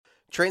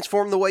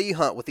Transform the way you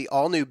hunt with the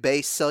all-new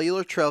Bow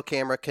cellular trail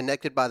camera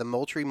connected by the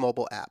Moultrie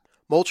mobile app.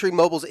 Moultrie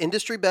Mobile's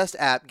industry-best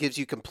app gives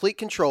you complete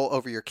control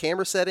over your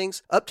camera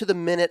settings,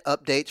 up-to-the-minute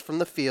updates from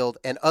the field,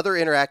 and other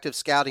interactive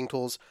scouting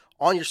tools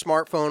on your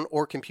smartphone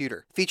or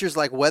computer. Features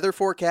like weather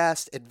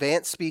forecast,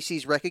 advanced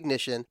species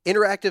recognition,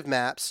 interactive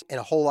maps, and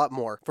a whole lot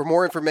more. For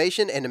more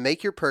information and to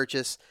make your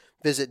purchase,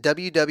 visit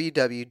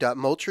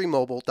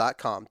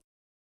www.moultriemobile.com.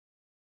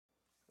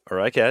 All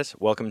right, guys,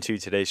 welcome to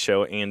today's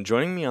show. And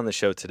joining me on the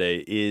show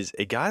today is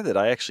a guy that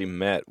I actually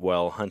met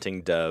while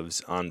hunting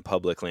doves on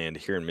public land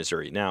here in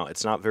Missouri. Now,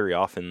 it's not very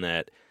often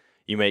that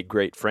you make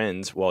great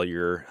friends while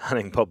you're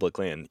hunting public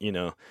land. You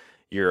know,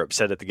 you're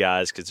upset at the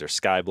guys because they're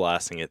sky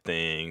blasting at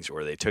things,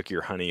 or they took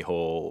your honey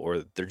hole,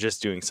 or they're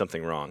just doing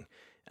something wrong.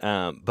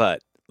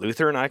 But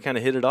Luther and I kind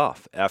of hit it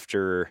off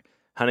after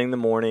hunting the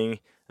morning.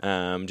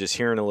 Just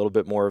hearing a little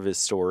bit more of his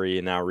story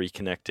and now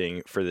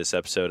reconnecting for this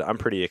episode. I'm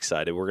pretty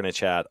excited. We're going to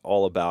chat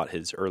all about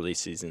his early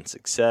season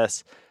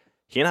success.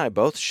 He and I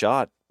both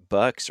shot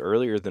bucks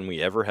earlier than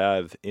we ever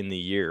have in the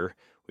year.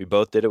 We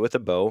both did it with a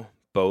bow,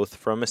 both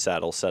from a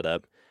saddle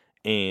setup.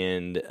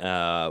 And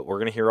we're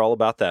going to hear all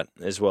about that,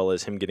 as well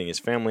as him getting his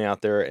family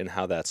out there and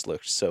how that's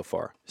looked so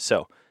far.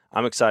 So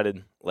I'm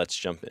excited. Let's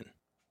jump in.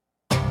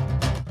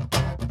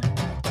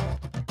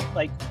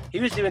 Like, he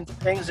was doing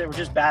things that were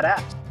just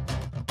badass.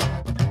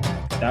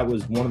 That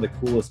was one of the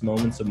coolest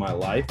moments of my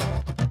life.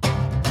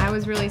 I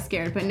was really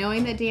scared, but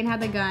knowing that Dan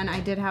had the gun, I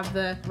did have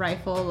the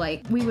rifle,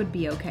 like, we would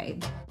be okay.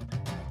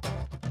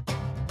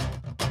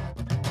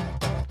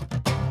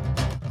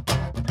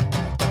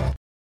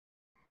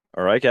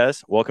 All right,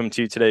 guys, welcome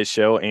to today's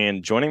show.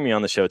 And joining me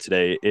on the show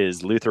today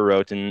is Luther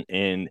Roten.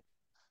 And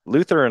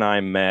Luther and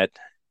I met,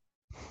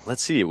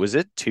 let's see, was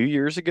it 2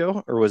 years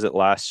ago or was it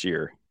last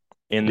year?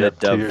 In the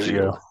dove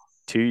field.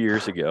 2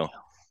 years ago.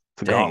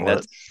 Dang,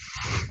 that's...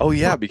 Oh,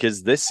 yeah,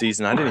 because this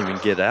season I didn't even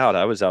get out.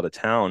 I was out of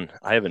town.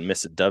 I haven't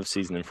missed a dove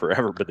season in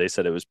forever, but they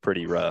said it was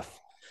pretty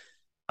rough.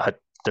 I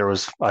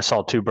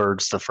saw two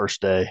birds the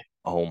first day.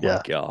 Oh,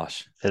 my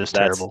gosh. It is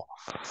terrible.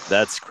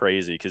 That's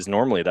crazy because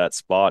normally that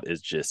spot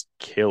is just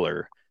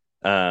killer.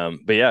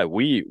 But, yeah,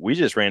 we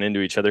just ran into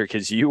each other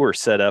because you were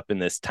set up in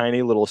this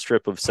tiny little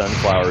strip of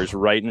sunflowers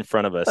right in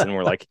front of us. And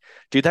we're like,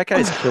 dude, that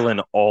guy's killing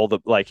all the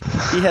 – like,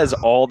 he has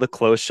all the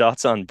close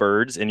shots on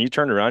birds. And you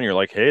turned around and you're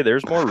like, hey,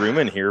 there's more room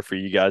in here for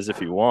you guys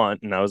if you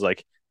want. And I was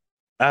like,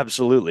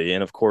 absolutely.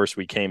 And, of course,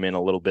 we came in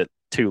a little bit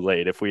too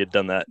late. If we had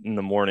done that in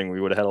the morning,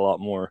 we would have had a lot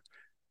more.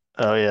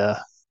 Oh, yeah.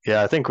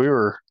 Yeah, I think we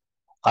were –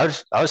 I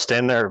was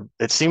standing there.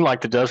 It seemed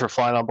like the doves were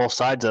flying on both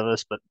sides of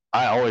us, but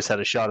I always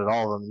had a shot at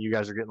all of them. You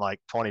guys are getting like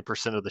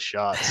 20% of the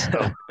shots.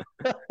 So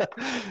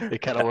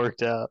it kind of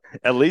worked out.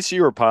 At least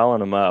you were piling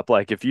them up.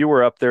 Like if you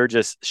were up there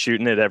just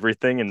shooting at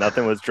everything and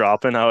nothing was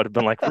dropping, I would have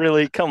been like,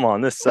 really? Come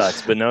on, this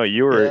sucks. But no,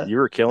 you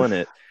were killing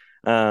it.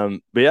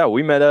 But yeah,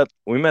 we met up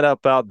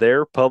out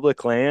there,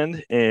 public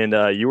land, and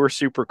you were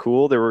super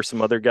cool. There were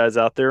some other guys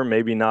out there,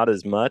 maybe not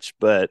as much,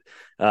 but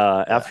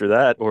after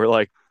that, we're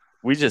like,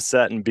 we just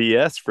sat in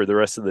BS for the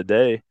rest of the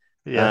day.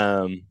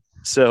 Yeah.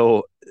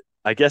 So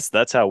I guess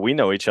that's how we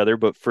know each other.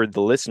 But for the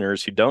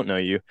listeners who don't know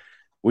you,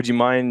 would you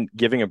mind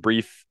giving a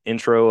brief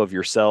intro of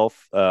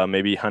yourself,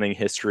 maybe hunting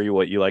history,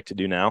 what you like to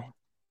do now?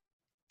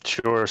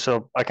 Sure.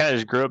 So I kind of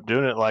just grew up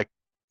doing it like,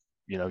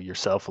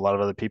 yourself, a lot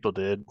of other people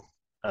did.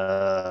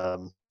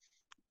 Was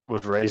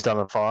raised on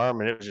a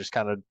farm, and it was just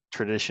kind of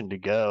tradition to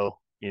go.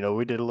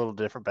 We did a little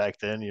different back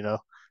then,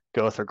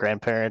 go with our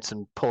grandparents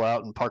and pull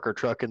out and park our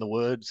truck in the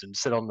woods and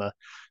sit in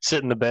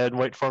the bed and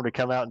wait for them to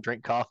come out and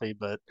drink coffee.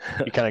 But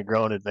you kind of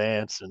grow in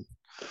advance, and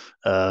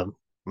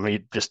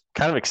just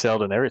kind of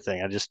excelled in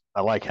everything.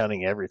 I like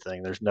hunting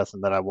everything. There's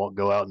nothing that I won't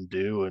go out and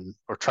do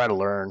or try to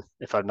learn.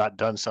 If I've not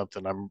done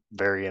something, I'm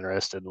very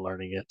interested in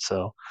learning it.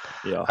 So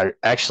yeah, I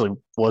actually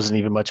wasn't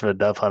even much of a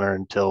dove hunter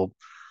until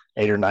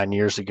 8 or 9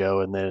 years ago.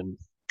 And then,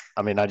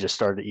 I just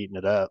started eating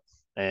it up,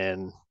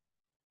 and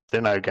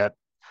then I got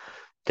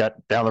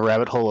down the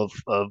rabbit hole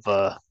of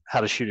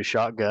how to shoot a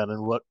shotgun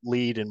and what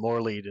lead and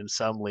more lead and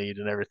some lead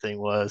and everything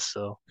was.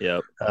 So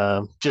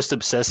just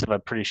obsessive.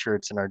 I'm pretty sure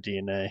it's in our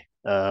DNA.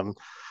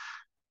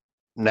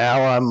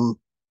 Now I'm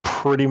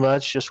pretty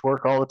much just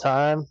work all the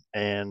time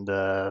and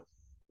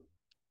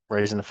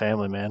raising a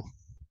family, man.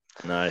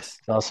 Nice.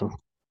 It's awesome.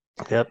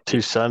 Yep.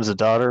 2 sons, a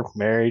daughter,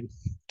 married.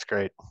 It's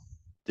great.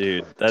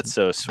 Dude, that's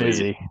so sweet.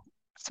 Busy.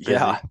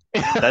 Yeah,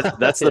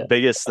 that's the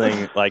biggest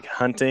thing, like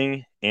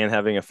hunting and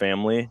having a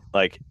family,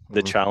 like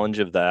the challenge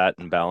of that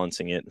and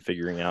balancing it and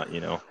figuring out,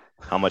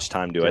 how much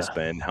time do I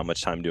spend? How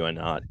much time do I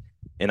not?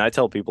 And I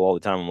tell people all the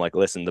time, I'm like,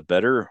 listen, the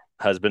better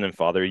husband and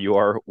father you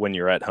are when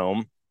you're at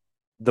home,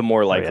 the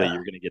more likely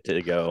you're going to get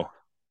to go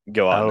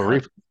out and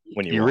hunt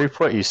when you reap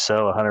what you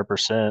sow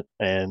 100%.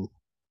 And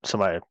so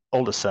my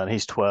oldest son,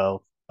 he's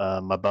 12,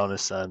 my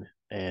bonus son.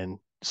 And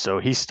so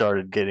he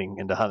started getting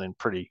into hunting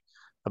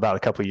about a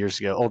couple of years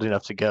ago, old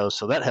enough to go.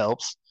 So that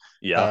helps.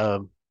 Yeah.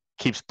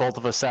 Keeps both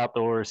of us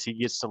outdoors. He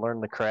gets to learn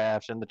the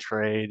craft and the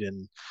trade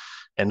and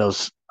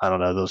those,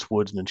 those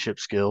woodsmanship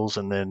skills.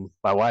 And then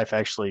my wife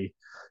actually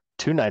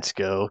 2 nights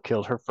ago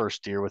killed her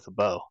first deer with a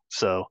bow.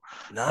 So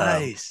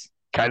Nice.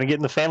 kind of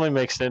getting the family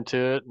mixed into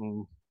it,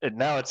 and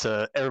now it's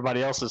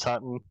everybody else is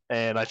hunting,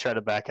 and I try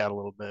to back out a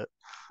little bit.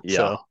 Yeah.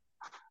 So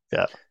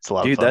yeah, it's a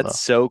lot of Dude, fun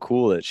that's though. so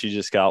cool that she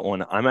just got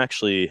one. I'm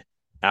actually,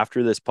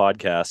 after this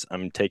podcast,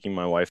 I'm taking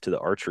my wife to the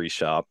archery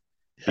shop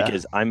Yeah.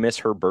 because I miss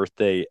her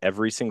birthday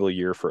every single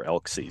year for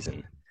elk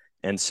season.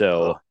 And Oh,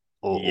 so,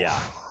 yeah,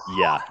 oh.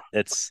 yeah,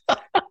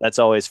 that's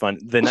always fun.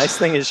 The nice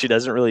thing is she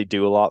doesn't really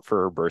do a lot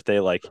for her birthday.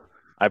 Like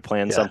I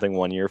planned Yeah. something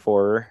one year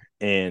for her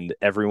and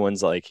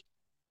everyone's like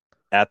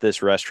at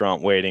this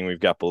restaurant waiting. We've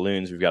got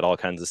balloons, we've got all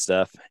kinds of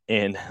stuff.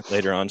 And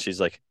later on, she's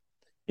like,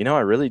 I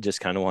really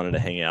just kind of wanted to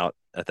hang out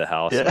at the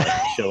house and like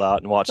Yeah. chill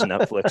out and watch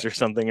Netflix or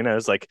something. And I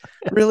was like,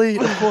 really?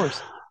 Of course.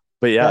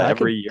 But yeah, Yeah,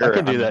 every I year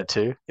can do that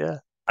too. Yeah.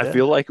 I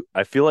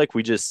Yeah. feel like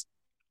we just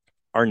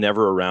are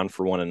never around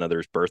for one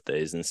another's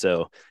birthdays. And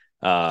so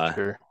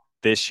Sure.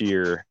 this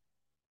year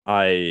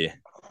I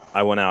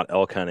I went out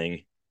elk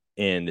hunting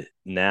and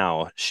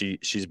now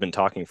she's been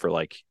talking for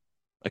like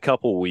a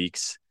couple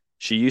weeks.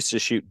 She used to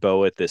shoot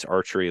bow at this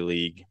archery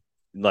league,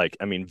 like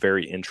I mean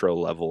very intro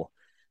level.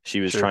 She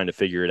was Sure. trying to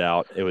figure it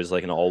out. It was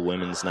like an all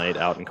women's night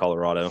out in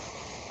Colorado.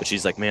 But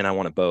she's like, "Man, I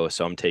want a bow."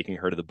 So I'm taking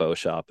her to the bow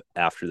shop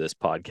after this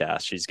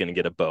podcast. She's going to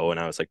get a bow and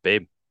I was like,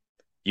 "Babe,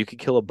 you could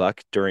kill a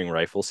buck during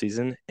rifle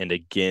season and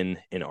again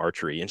in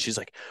archery." And she's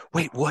like,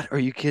 "Wait, what? Are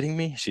you kidding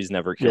me?" She's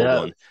never killed Yeah.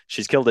 one.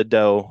 She's killed a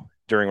doe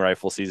during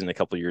rifle season a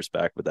couple years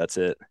back, but that's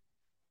it.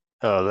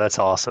 Oh, that's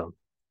awesome.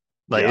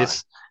 Like Yeah.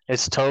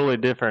 it's totally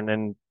different,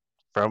 and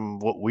from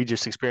what we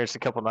just experienced a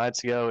couple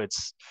nights ago, it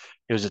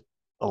was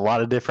a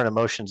lot of different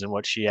emotions than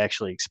what she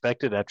actually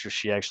expected after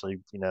she actually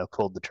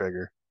pulled the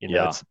trigger.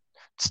 Yeah.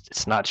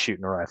 It's not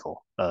shooting a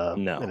rifle,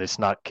 and No. it's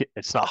not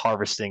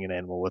harvesting an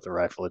animal with a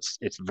rifle.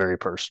 It's very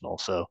personal.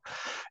 So,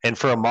 and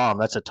for a mom,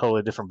 that's a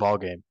totally different ball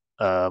game.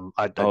 I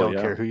Oh don't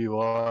yeah. care who you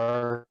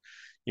are.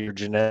 You're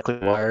genetically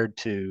wired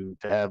to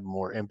have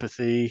more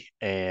empathy,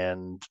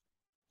 and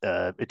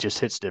it just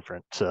hits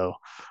different. So,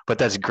 but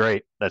that's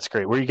great. That's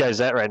great. Where are you guys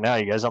at right now?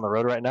 You guys on the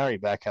road right now? Or are you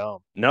back home?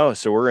 No,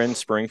 so we're in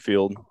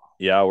Springfield.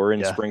 Yeah, we're in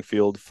Yeah.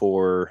 Springfield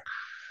for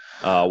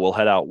we'll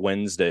head out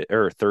Wednesday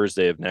or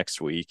Thursday of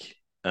next week.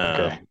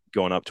 Okay.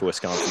 Going up to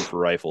Wisconsin for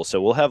rifle.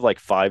 So we'll have like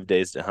 5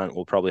 days to hunt.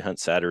 We'll probably hunt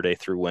Saturday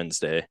through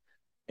Wednesday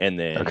and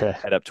then Okay.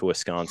 head up to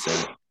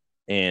Wisconsin.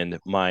 And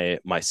my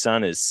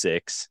son is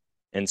 6,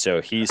 and so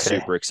he's Okay.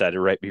 super excited.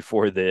 Right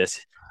before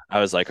this, I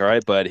was like, "All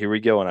right, bud, here we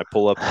go." And I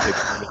pull up a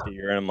picture of the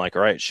deer, and I'm like,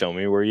 "All right, show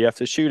me where you have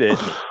to shoot it." And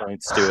he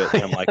points to it,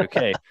 and I'm like,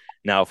 "Okay,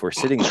 now if we're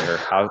sitting there,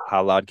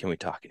 how loud can we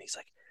talk?" And he's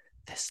like,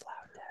 "This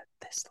loud,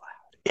 Dad, this loud."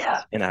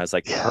 Yeah. And I was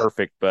like, Yeah.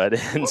 "Perfect, bud."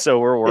 And so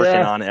we're working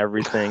Yeah. on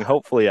everything.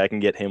 Hopefully, I can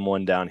get him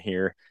one down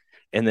here.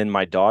 And then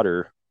my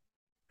daughter,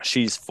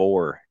 she's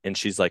 4 and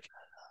she's like,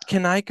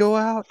 "Can I go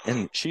out?"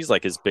 And she's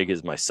like as big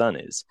as my son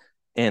is.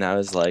 And I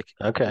was like,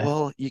 Okay.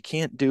 "Well, you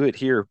can't do it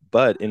here,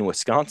 but in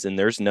Wisconsin,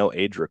 there's no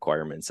age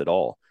requirements at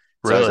all."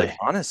 So I was like, Really?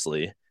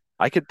 honestly,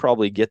 I could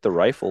probably get the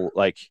rifle.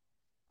 Like,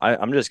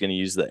 I'm just going to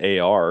use the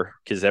AR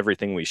because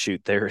everything we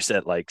shoot there is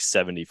at like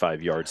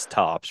 75 yards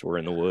tops. We're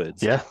in the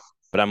woods. Yeah.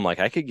 But I'm like,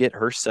 I could get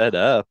her set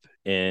up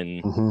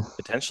and Hmm.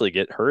 potentially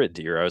get her a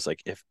deer. I was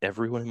like, if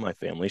everyone in my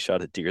family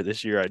shot a deer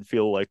this year, I'd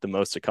feel like the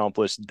most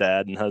accomplished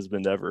dad and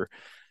husband ever.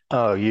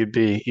 Oh, you'd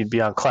be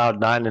on cloud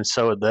nine, and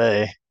so would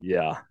they.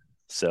 Yeah.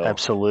 So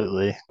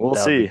Absolutely. we'll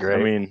That would be see. I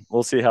great. mean,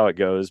 we'll see how it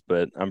goes,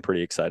 but I'm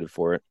pretty excited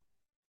for it.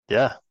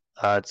 Yeah.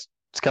 It's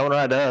coming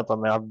right up. I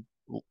mean,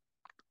 I've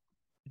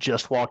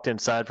just walked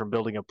inside from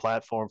building a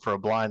platform for a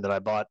blind that I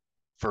bought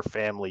for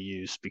family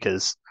use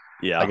because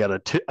Yeah. I got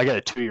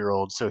a 2 year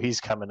old, so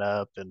he's coming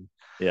up, and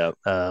Yeah.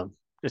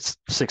 it's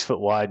 6 foot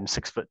wide and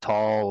 6 foot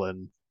tall,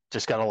 and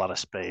just got a lot of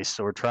space.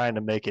 So we're trying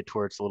to make it to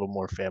where it's a little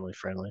more family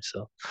friendly.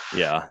 So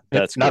Yeah.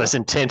 That's not cool. as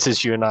intense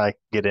as you and I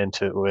get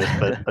into it with,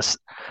 but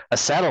a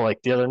saddle like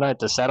the other night,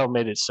 the saddle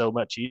made it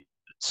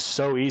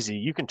so easy.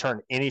 You can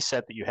turn any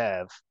set that you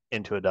have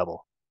into a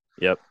double.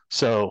 Yep.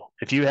 So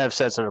if you have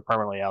sets that are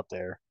permanently out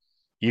there,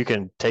 you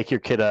can take your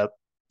kid up,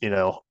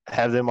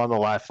 have them on the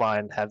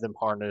lifeline, have them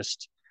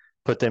harnessed,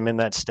 put them in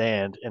that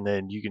stand, and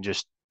then you can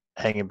just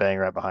hang and bang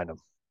right behind them.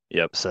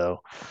 Yep.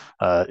 So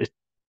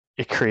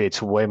it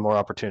creates way more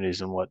opportunities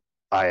than what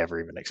I ever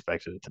even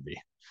expected it to be.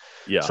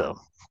 Yeah. So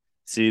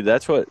see,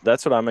 that's what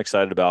I'm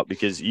excited about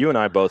because you and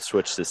I both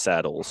switched to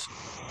saddles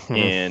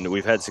and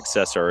we've had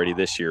success already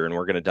this year and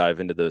we're going to dive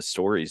into those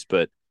stories,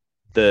 but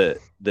the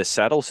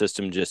saddle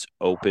system just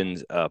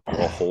opens up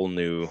a whole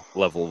new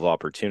level of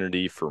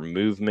opportunity for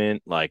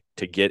movement, like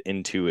to get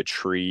into a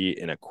tree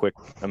in a quick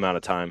amount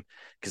of time.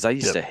 Because I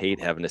used to hate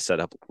having to set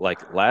up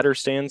like ladder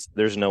stands.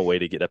 There's no way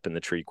to get up in the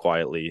tree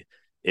quietly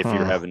if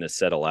you're having to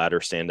set a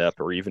ladder stand up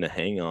or even a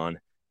hang on,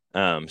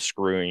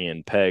 screwing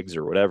in pegs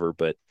or whatever.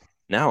 But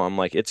now I'm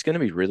like, it's going to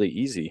be really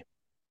easy.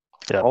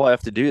 Yep. All I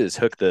have to do is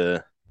hook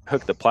the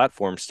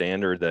platform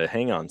stand or the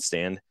hang on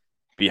stand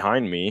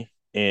behind me,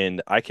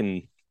 and I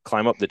can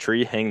climb up the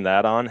tree, hang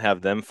that on,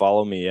 have them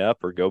follow me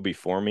up or go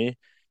before me,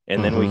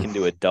 and then we can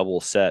do a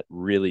double set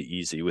really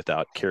easy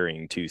without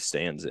carrying 2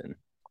 stands in.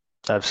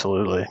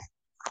 Absolutely.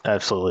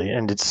 Absolutely.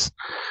 And it's,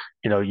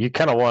 you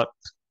kind of want,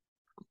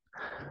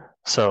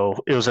 so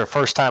it was her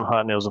first time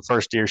hunting. It was the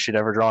first deer she'd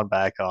ever drawn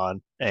back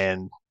on.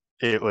 And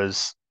it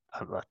was,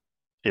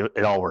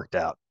 it all worked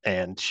out.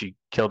 And she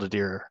killed a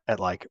deer at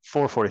like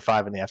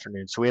 4:45 in the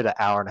afternoon. So we had an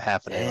hour and a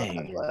half of daylight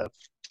Dang.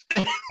 left.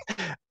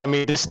 I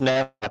mean, this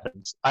never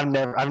happens. I've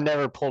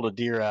never pulled a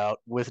deer out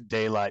with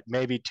daylight,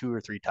 maybe 2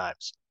 or 3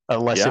 times,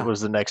 unless it Yeah.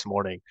 was the next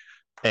morning.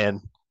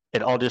 And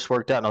it all just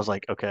worked out. And I was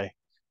like, okay,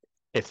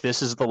 if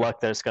this is the luck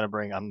that it's going to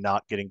bring, I'm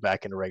not getting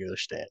back in a regular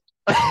stand.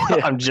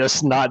 Yeah. I'm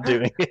just not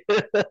doing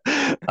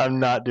it. I'm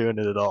not doing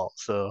it at all.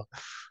 So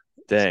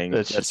Dang,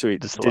 it's that's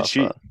sweet. just a lot Did of she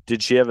fun.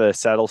 did she have a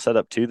saddle set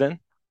up too then?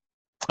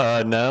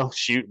 No,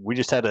 we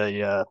just had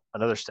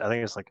another. I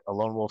think it's like a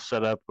lone wolf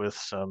setup with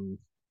some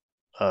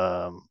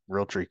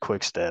Realtree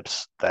quick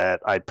steps that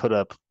I put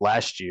up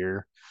last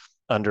year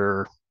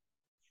under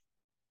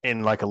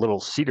in like a little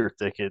cedar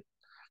thicket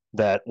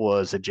that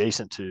was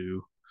adjacent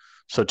to.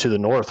 So to the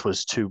north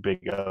was two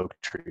big oak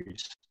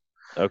trees.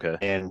 Okay.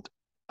 And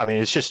I mean,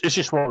 it's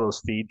just one of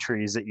those feed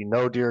trees that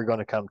deer are going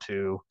to come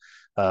to.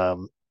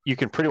 You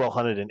can pretty well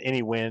hunt it in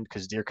any wind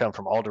because deer come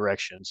from all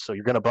directions. So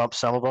you're going to bump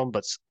some of them,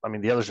 but I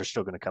mean the others are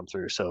still going to come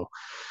through. So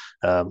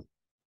um,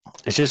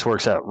 it just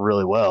works out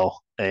really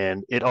well.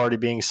 And it already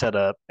being set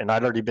up, and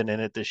I'd already been in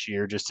it this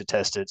year just to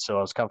test it, so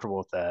I was comfortable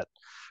with that.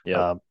 Yep.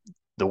 Um,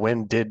 the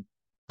wind did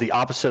the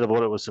opposite of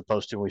what it was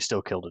supposed to, and we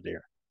still killed a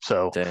deer.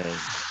 So Dang.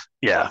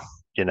 yeah,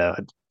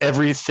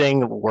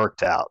 everything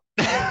worked out.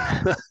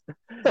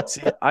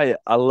 See, I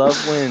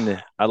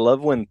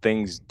love when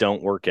things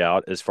don't work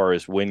out as far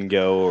as wind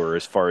go or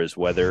as far as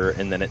weather,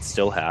 and then it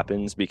still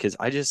happens because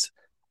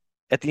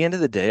at the end of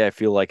the day, I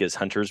feel like as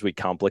hunters we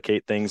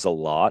complicate things a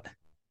lot,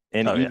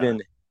 and Oh yeah,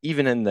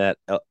 even in that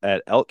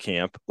at elk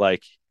camp,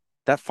 like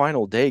that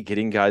final day,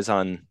 getting guys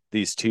on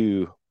these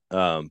two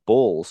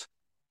bulls,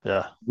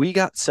 yeah. we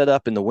got set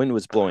up and the wind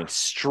was blowing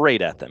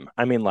straight at them.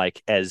 I mean,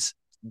 like as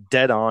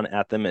dead on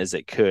at them as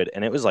it could,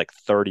 and it was like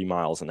 30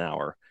 miles an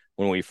hour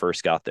when we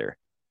first got there.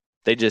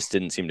 They just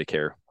didn't seem to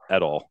care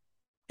at all.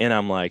 And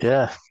I'm like,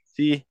 Yeah,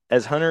 see,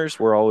 as hunters,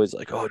 we're always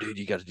like, oh, dude,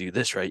 you got to do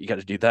this right. You got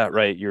to do that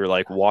right. You're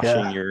like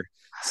washing yeah, your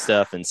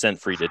stuff in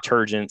scent free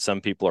detergent. Some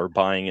people are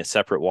buying a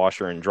separate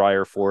washer and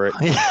dryer for it.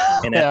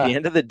 yeah, And at yeah. the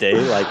end of the day,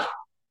 like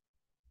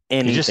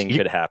You just anything you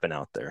could happen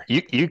out there.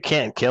 you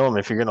can't kill them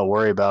if you're going to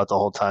worry about it the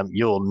whole time. Yep.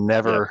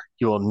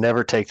 You will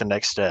never take the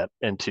next step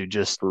into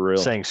just For real.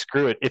 saying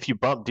screw it. If you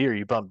bump deer,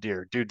 you bump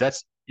deer, dude.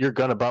 You're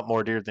going to bump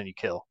more deer than you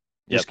kill.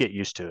 Yep. Just get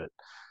used to it.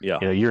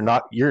 Yeah. You're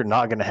not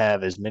going to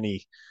have as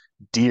many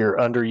deer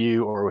under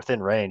you or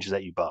within range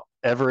that you bump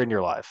ever in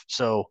your life.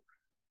 So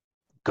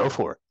go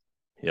for it.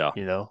 Yeah.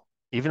 You know,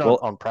 even on Well,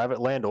 on private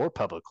land or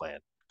public land,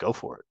 go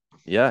for it.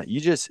 yeah,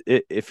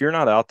 if you're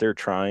not out there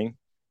trying,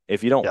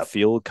 if you don't Yep.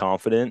 feel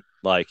confident,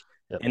 like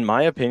Yep. in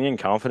my opinion,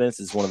 confidence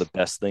is one of the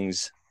best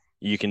things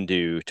you can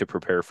do to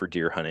prepare for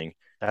deer hunting.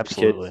 Because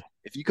Absolutely.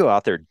 if you go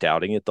out there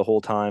doubting it the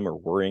whole time or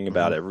worrying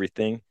about Hmm.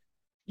 everything,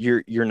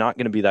 you're not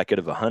going to be that good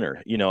of a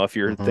hunter. If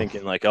you're Hmm.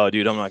 thinking like, "Oh,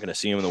 dude, I'm not going to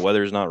see him, the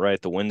weather's not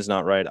right, the wind's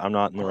not right, I'm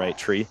not in the right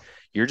tree,"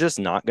 you're just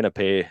not going to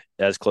pay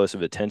as close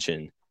of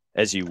attention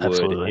as you would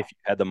Absolutely. if you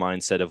had the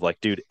mindset of like,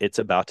 dude, it's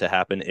about to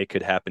happen. It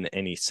could happen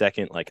any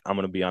second. Like I'm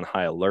going to be on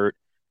high alert.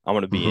 I'm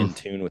going to be in Hmm.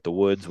 tune with the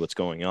woods, what's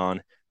going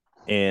on.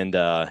 And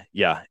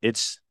yeah,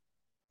 it's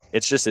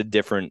just a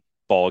different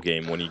ball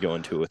game when you go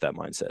into it with that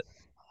mindset.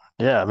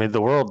 Yeah, I mean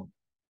the world,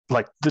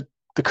 like the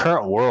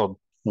current world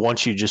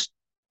wants you just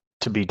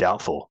to be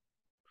doubtful.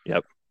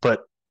 Yep.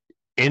 But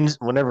in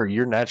whenever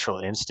your natural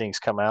instincts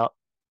come out,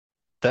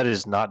 that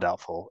is not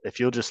doubtful. If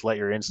you'll just let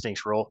your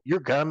instincts roll, you're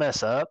gonna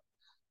mess up.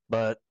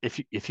 But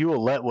if you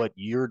will let what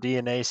your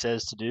DNA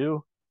says to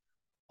do,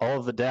 all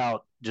of the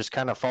doubt just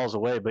kind of falls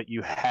away. But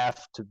you have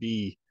to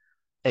be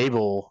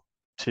able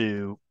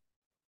to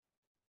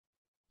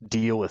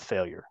deal with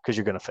failure because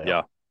you're gonna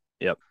Yeah. fail.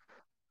 Yep.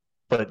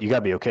 But you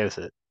gotta be okay with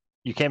it.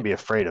 You can't be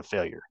afraid of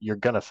failure. You're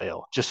gonna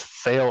fail. Just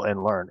fail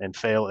and learn and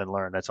fail and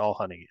learn. That's all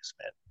hunting is,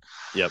 man.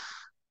 Yep.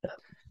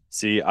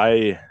 See,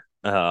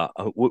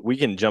 we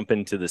can jump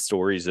into the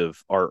stories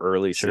of our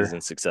early Sure.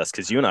 season success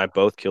because you and I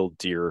both killed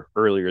deer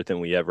earlier than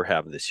we ever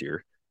have this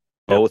year,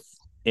 Yep. both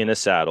in a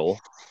saddle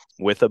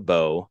with a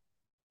bow.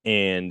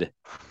 And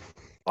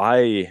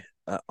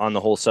on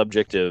the whole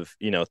subject of,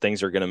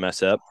 things are going to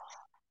mess up,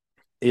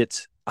 I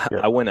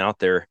Yep. went out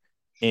there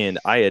and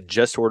I had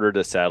just ordered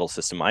a saddle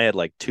system. I had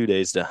like 2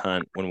 days to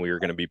hunt when we were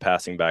going to be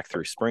passing back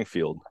through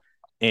Springfield.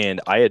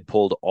 And I had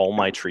pulled all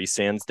my tree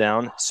stands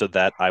down so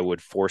that I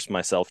would force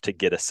myself to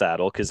get a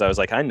saddle because I was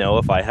like, I know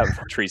if I have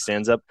tree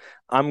stands up,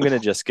 I'm going to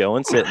just go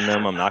and sit in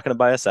them. I'm not going to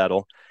buy a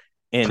saddle.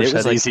 And it Push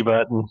was that like, easy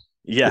button.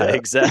 yeah, Yeah.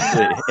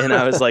 exactly. And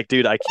I was like,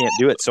 dude, I can't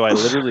do it. So I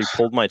literally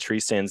pulled my tree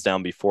stands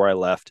down before I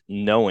left,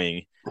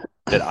 knowing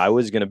that I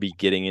was going to be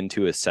getting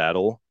into a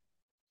saddle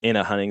in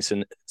a hunting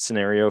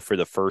scenario for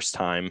the first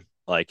time,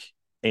 like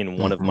in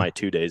one of Hmm. my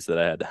 2 days that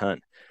I had to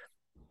hunt.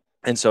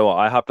 And so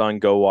I hopped on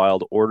Go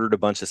Wild, ordered a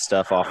bunch of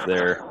stuff off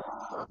there,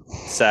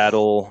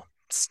 saddle,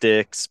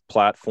 sticks,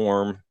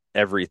 platform,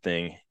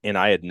 everything, and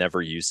I had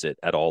never used it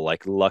at all.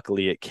 Like,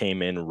 luckily it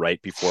came in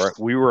right before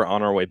we were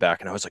on our way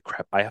back, and I was like,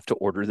 crap, I have to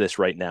order this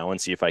right now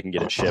and see if I can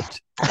get it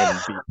shipped.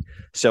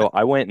 So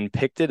I went and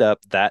picked it up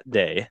that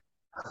day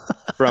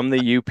from the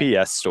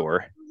UPS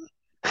store.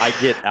 I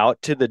get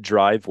out to the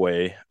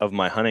driveway of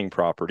my hunting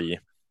property.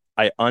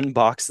 I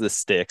unbox the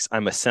sticks.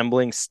 I'm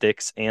assembling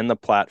sticks and the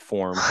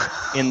platform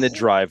in the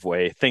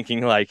driveway,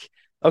 thinking like,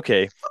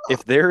 okay,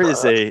 if there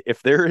is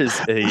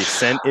a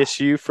scent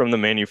issue from the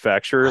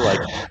manufacturer,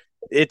 like,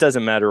 it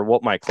doesn't matter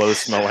what my clothes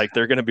smell like.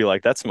 They're going to be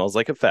like, that smells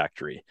like a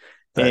factory.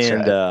 That's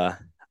And right.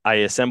 I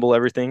assemble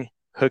everything,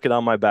 hook it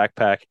on my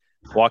backpack,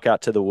 walk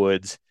out to the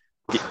woods,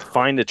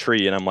 find a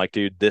tree. And I'm like,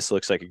 dude, this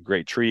looks like a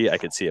great tree. I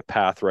could see a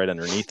path right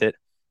underneath it.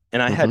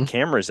 And I had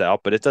cameras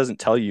out, but it doesn't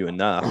tell you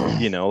enough,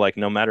 like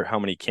no matter how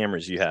many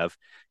cameras you have,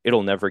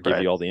 it'll never give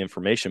Right. you all the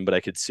information. But I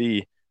could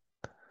see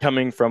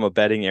coming from a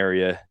bedding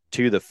area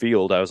to the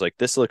field, I was like,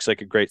 this looks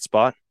like a great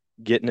spot.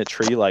 Get in a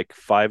tree like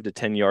 5 to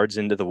 10 yards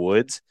into the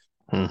woods.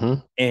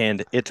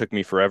 And it took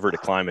me forever to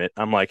climb it.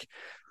 I'm like,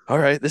 all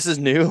right, this is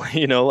new,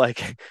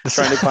 like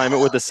trying to climb it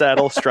with the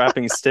saddle,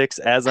 strapping sticks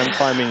as I'm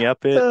climbing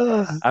up it.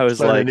 I was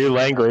Learn a like, new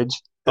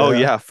language. oh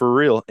yeah, for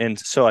real. And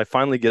so I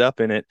finally get up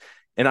in it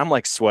and I'm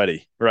like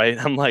sweaty, right?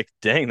 I'm like,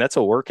 dang, that's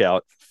a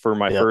workout for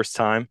my Yep. first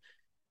time.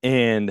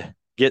 And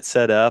get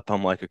set up.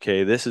 I'm like,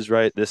 okay, this is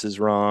right, this is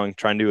wrong,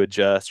 trying to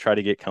adjust, try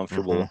to get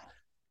comfortable.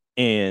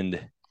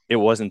 And it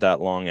wasn't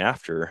that long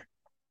after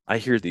I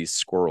hear these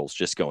squirrels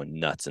just going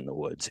nuts in the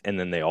woods, and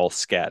then they all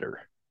scatter.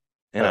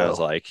 And I was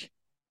Oh. like,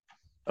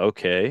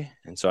 okay.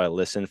 And so I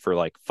listened for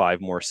like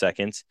 5 more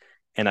seconds,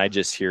 and I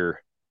just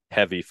hear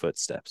heavy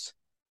footsteps.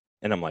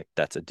 And I'm like,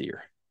 that's a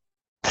deer.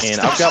 And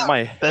I've got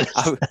my,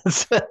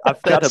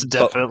 I've got That's a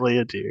definitely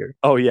a deer.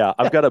 Oh yeah,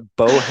 I've got a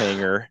bow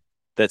hanger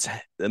that's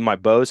my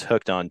bow's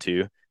hooked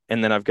onto,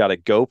 and then I've got a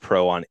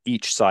GoPro on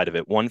each side of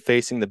it, one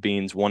facing the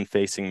beans, one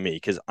facing me,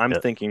 because I'm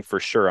Yep. thinking for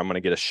sure I'm going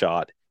to get a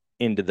shot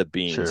into the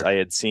beans. Sure. I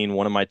had seen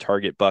one of my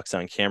target bucks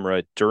on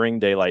camera during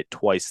daylight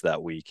twice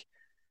that week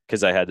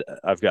because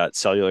I've got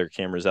cellular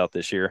cameras out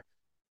this year,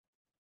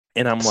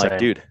 and I'm like, Same.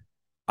 dude,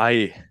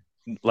 I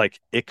like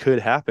it could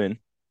happen.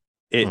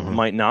 It Mhm.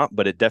 might not,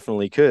 but it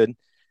definitely could.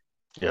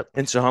 Yep.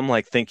 And so I'm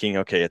like thinking,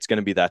 okay, it's going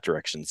to be that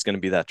direction. It's going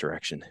to be that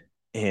direction.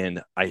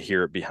 And I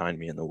hear it behind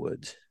me in the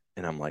woods.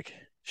 And I'm like,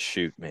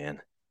 shoot,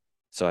 man.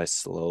 So I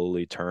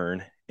slowly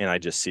turn and I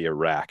just see a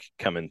rack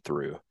coming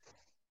through.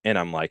 And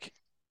I'm like,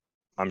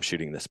 I'm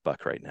shooting this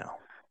buck right now.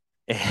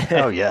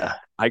 Oh And yeah.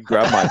 I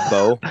grabbed my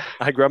bow.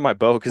 I grabbed my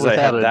bow because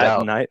Without a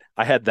doubt.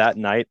 I had that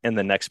night and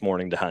the next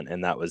morning to hunt,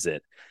 and that was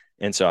it.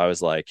 And so I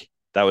was like,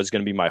 that was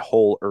going to be my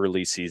whole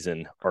early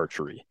season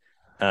archery.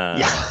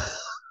 Yeah.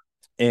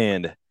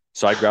 And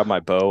so I grab my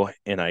bow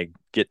and I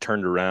get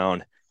turned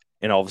around,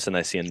 and all of a sudden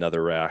I see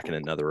another rack and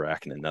another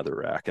rack and another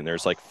rack. And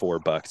there's like 4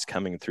 bucks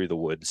coming through the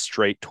woods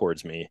straight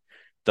towards me.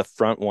 The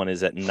front one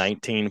is at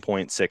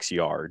 19.6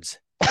 yards,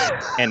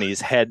 and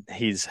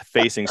he's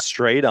facing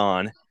straight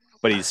on,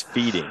 but he's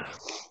feeding.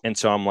 And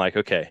so I'm like,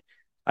 okay,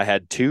 I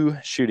had 2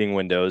 shooting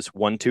windows,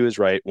 one to his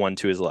right, one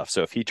to his left.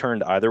 So if he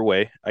turned either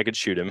way, I could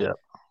shoot him. Yep.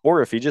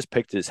 Or if he just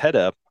picked his head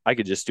up, I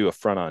could just do a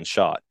front on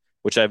shot,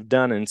 which I've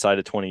done inside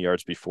of 20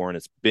 yards before, and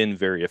it's been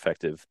very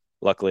effective.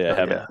 Luckily, I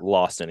haven't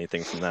lost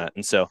anything from that.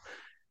 And so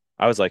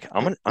I was like,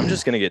 I'm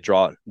just gonna get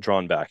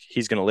drawn back.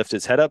 He's gonna lift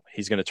his head up,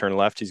 he's gonna turn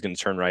left, he's gonna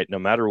turn right. No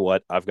matter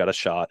what, I've got a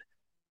shot.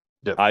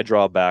 Yep. I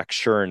draw back.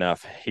 Sure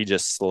enough, he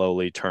just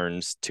slowly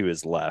turns to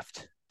his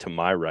left, to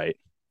my right.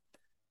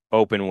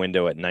 Open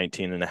window at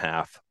 19 and a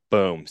half.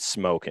 Boom,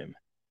 smoke him.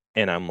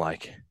 And I'm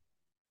like,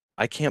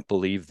 I can't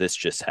believe this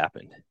just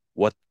happened.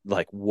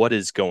 What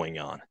is going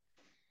on?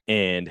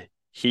 And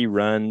he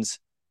runs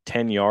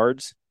 10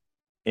 yards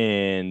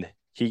and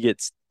he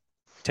gets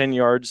 10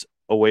 yards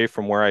away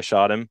from where I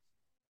shot him,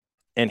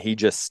 and he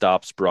just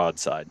stops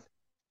broadside.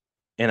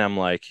 And I'm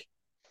like,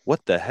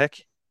 what the heck?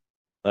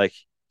 Like,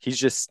 he's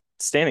just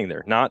standing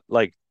there, not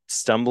like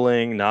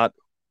stumbling, not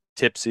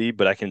tipsy,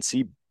 but I can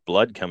see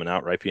blood coming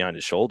out right behind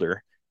his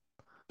shoulder.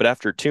 But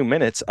after 2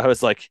 minutes, I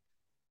was like,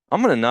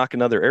 I'm going to knock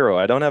another arrow.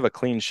 I don't have a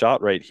clean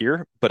shot right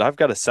here, but I've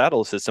got a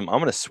saddle system. I'm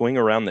going to swing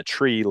around the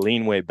tree,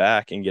 lean way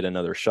back, and get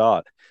another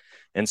shot.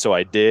 And so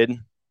I did,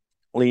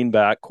 lean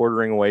back,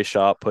 quartering away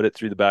shot, put it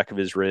through the back of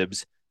his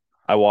ribs.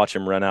 I watch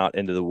him run out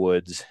into the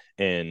woods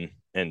and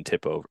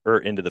tip over, or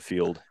into the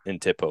field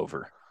and tip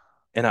over.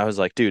 And I was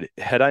like, dude,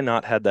 had I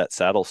not had that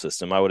saddle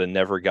system, I would have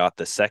never got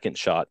the second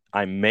shot.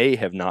 I may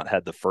have not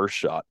had the first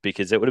shot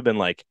because it would have been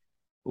like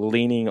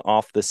leaning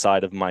off the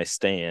side of my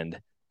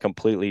stand,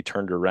 completely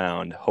turned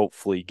around,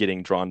 hopefully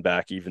getting drawn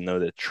back, even though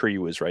the tree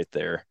was right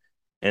there.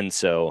 And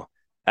so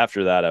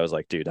after that, I was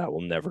like, dude, I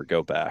will never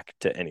go back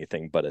to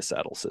anything but a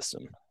saddle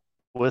system.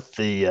 With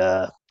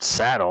the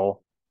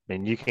saddle, I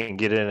mean, you can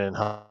get in and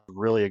hunt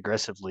really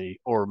aggressively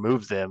or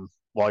move them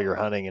while you're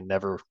hunting and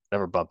never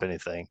bump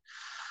anything.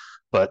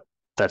 But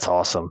that's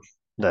awesome.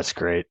 That's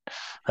great.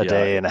 A Yeah,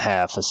 day and a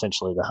half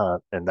essentially to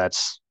hunt, and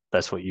that's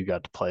what you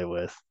got to play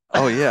with.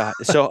 Oh yeah.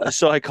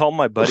 So I called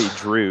my buddy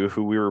Drew,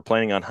 who we were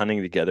planning on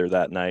hunting together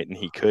that night, and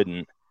he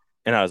couldn't.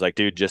 And I was like,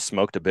 dude, just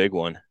smoked a big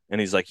one.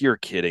 And he's like, you're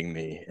kidding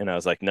me. And I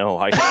was like, no,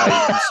 I'm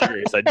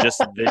serious. I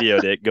just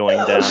videoed it going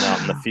down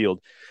out in the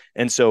field.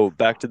 And so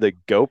back to the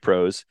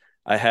GoPros,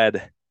 I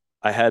had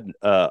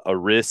a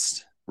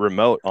wrist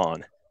remote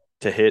on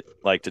to hit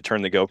like to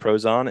turn the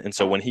GoPros on. And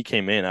so when he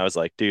came in, I was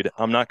like, dude,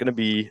 I'm not gonna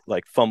be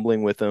like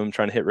fumbling with them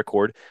trying to hit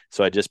record.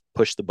 So I just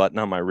pushed the button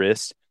on my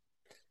wrist,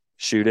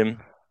 shoot him.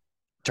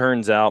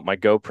 Turns out my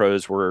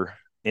GoPros were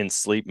in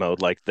sleep mode.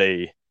 Like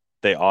they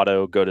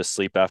auto go to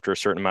sleep after a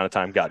certain amount of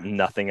time. Got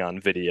nothing on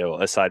video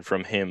aside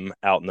from him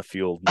out in the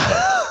field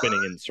like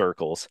spinning in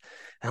circles.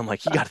 And I'm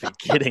like, you got to be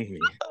kidding me.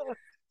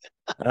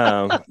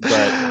 But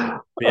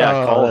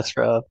yeah, Oh, that's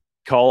rough.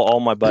 call all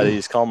my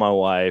buddies, call my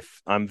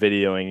wife. I'm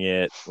videoing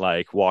it,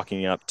 like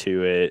walking up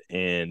to it,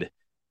 and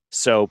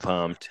so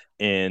pumped.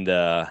 And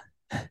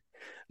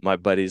my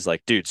buddy's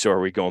like, dude, so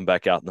are we going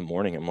back out in the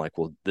morning? I'm like,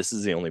 well, this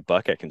is the only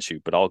buck I can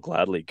shoot, but I'll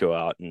gladly go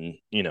out and,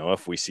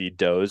 if we see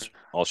does,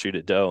 I'll shoot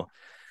at doe.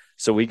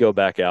 So we go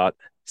back out,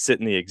 sit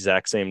in the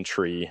exact same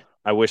tree.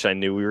 I wish I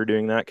knew we were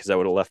doing that because I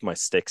would have left my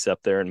sticks up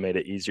there and made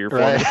it easier for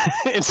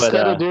me. Instead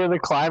of doing the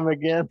climb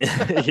again.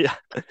 Yeah.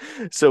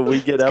 So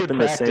we get It's up good in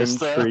the practice, same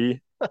though.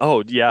 tree.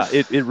 Oh, yeah,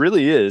 it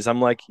really is.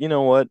 I'm like, you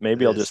know what?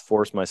 Maybe It I'll is. just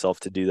force myself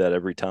to do that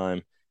every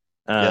time.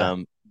 Yeah.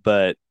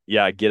 But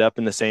yeah, get up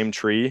in the same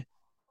tree,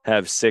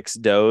 have 6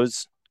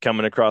 does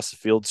coming across the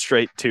field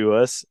straight to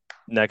us.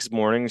 Next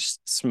morning,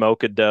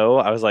 smoke a doe.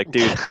 I was like,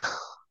 dude,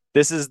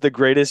 this is the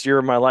greatest year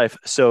of my life.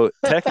 So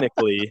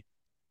technically,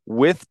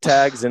 with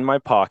tags in my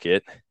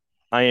pocket,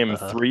 I am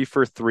Uh-huh. 3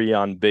 for 3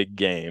 on big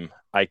game.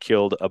 I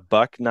killed a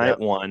buck night Yep.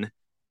 1,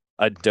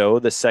 a doe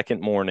the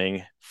second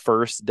morning,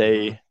 first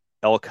day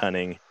elk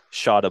hunting,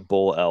 shot a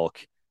bull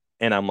elk.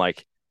 And I'm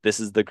like,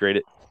 this is the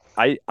greatest.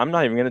 I'm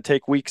not even going to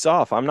take weeks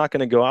off. I'm not going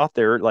to go out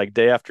there like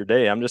day after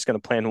day. I'm just going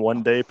to plan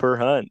 1 day per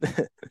hunt.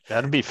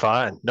 That'd be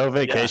fine. No Yeah.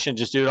 vacation.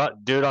 Just do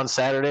it on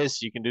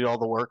Saturdays. You can do all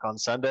the work on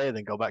Sunday, and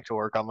then go back to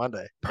work on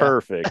Monday.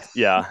 Perfect.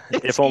 Yeah.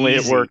 It's If only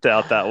easy. it worked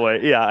out that way.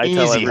 Yeah. I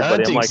tell Easy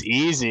everybody, I'm like, hunting's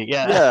easy.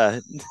 Yeah.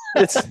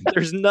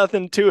 there's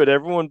nothing to it.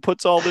 Everyone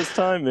puts all this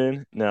time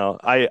in. No,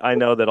 I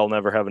know that I'll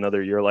never have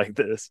another year like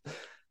this.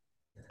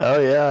 Oh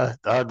yeah.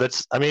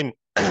 I mean,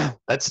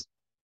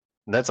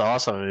 that's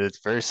awesome. It's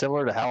very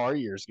similar to how our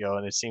years go,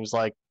 and it seems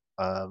like,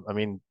 I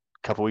mean,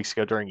 a couple weeks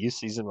ago during youth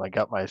season, I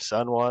got my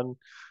son one.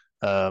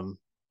 Um,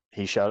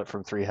 he shot it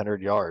from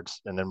 300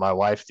 yards, and then my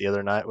wife the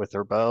other night with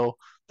her bow,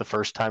 the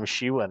first time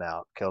she went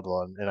out, killed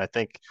one. And I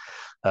think,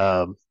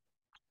 um,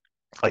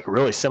 like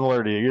really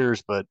similar to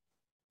yours, but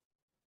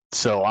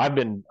so I've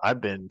been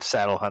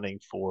saddle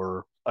hunting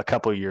for a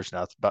couple of years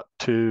now. It's about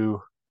 3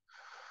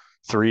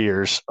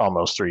 years,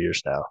 almost 3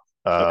 years now.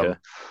 Okay.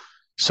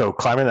 So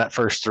climbing that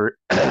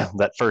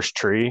that first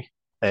tree,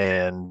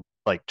 and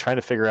like trying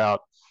to figure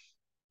out,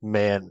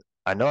 man,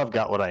 I know I've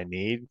got what I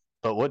need,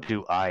 but what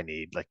do I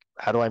need? Like,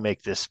 how do I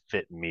make this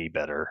fit me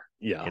better?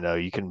 Yeah.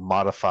 You can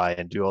modify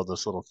and do all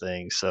those little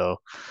things. So,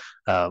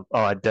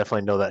 I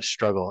definitely know that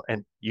struggle.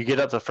 And you get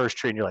up the first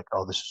tree and you're like,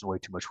 oh, this is way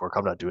too much work.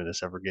 I'm not doing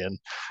this ever again.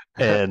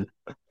 And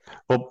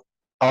well,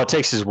 all it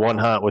takes is one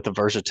hunt with the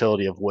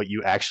versatility of what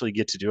you actually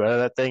get to do out of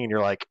that thing. And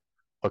you're like,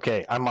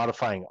 okay, I'm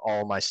modifying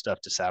all my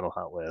stuff to saddle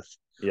hunt with.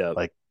 Yeah.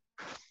 Like,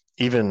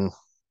 even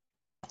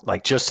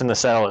like just in the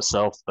saddle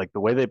itself, like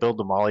the way they build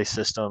the molly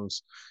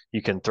systems,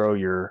 you can throw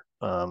your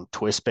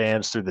twist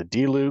bands through the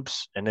D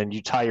loops, and then you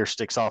tie your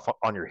sticks off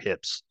on your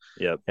hips,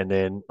 Yep. and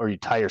then or you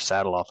tie your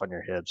saddle off on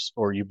your hips,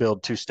 or you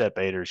build 2-step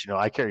aiders.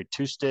 I carry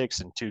 2 sticks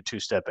and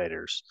 2-step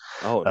aiders.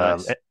 Oh,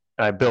 nice. And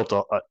I built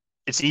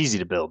it's easy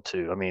to build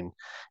too. I mean,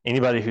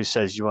 anybody who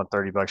says you want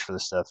 $30 for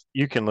this stuff,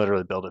 you can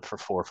literally build it for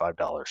 $4 or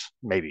 $5,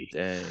 maybe.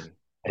 Dang.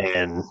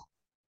 And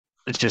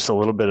it's just a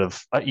little bit of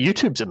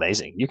YouTube's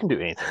amazing. You can do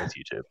anything with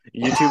YouTube.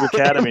 YouTube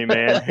Academy,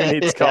 man. Who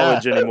needs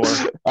college anymore?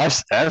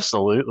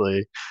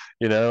 Absolutely.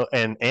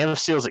 And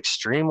Amsteel is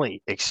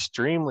extremely,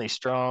 extremely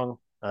strong.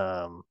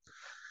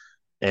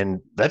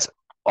 And that's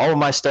all of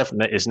my stuff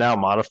is now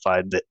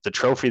modified. The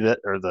trophy the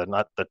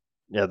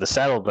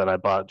saddle that I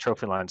bought,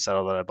 trophy line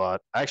saddle that I bought,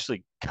 I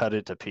actually cut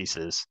it to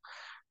pieces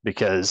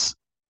because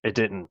I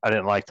didn't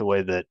like the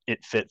way that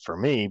it fit for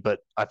me, but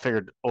I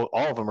figured all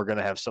of them are going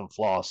to have some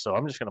flaws. So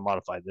I'm just going to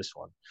modify this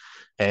one.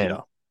 And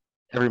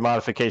every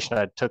modification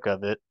I took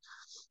of it,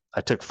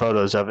 I took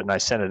photos of it and I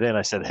sent it in.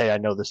 I said, hey, I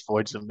know this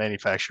voids the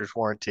manufacturer's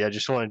warranty. I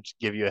just wanted to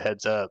give you a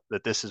heads up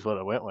that this is what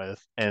I went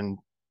with. And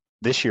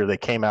this year they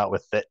came out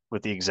with the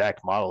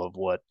exact model of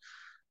what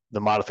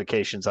the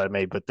modifications I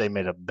made, but they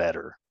made it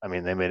better. I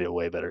mean, they made it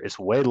way better. It's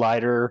way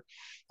lighter.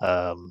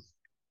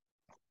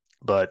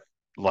 But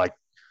like,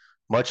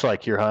 much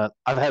like your hunt,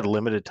 I've had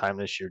limited time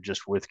this year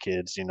just with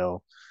kids.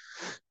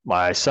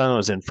 My son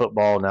was in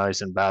football. Now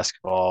he's in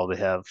basketball. They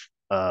have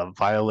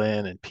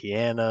violin and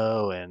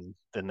piano, and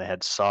then they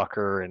had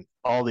soccer and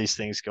all these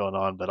things going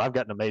on. But I've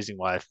got an amazing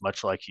wife,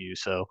 much like you.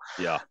 So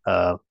Yeah.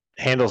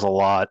 Handles a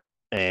lot,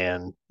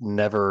 and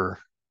never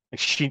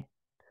she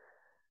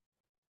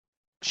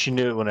she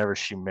knew it whenever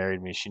she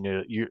married me. She knew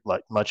it, you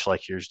like much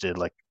like yours did.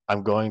 Like,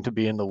 I'm going to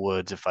be in the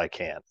woods if I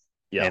can,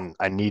 Yeah. and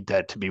I need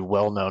that to be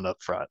well known up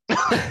front.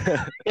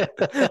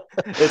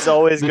 It's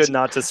always good This,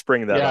 not to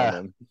spring that on yeah,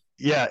 them.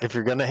 yeah. If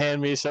you're gonna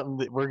hand me something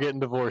that we're getting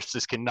divorced,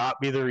 this cannot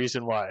be the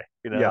reason why.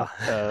 Yeah.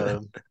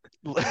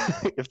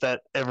 If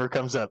that ever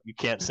comes up, you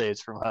can't say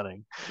it's from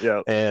hunting.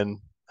 Yeah. And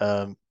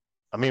um,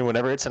 I mean,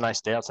 whenever it's a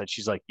nice day outside,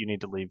 she's like, "You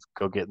need to leave,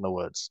 go get in the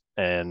woods,"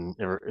 and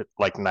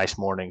like nice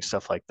morning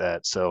stuff like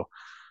that. So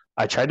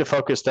I tried to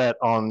focus that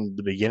on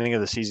the beginning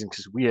of the season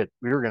because we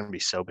were going to be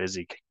so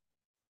busy,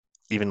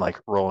 even like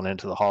rolling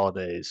into the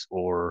holidays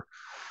or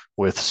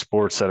with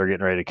sports that are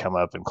getting ready to come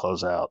up and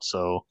close out.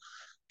 So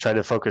try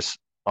to focus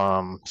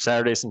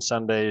Saturdays and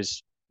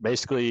Sundays,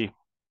 basically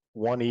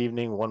one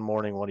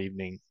morning, one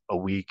evening a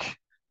week,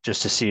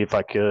 just to see if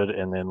I could,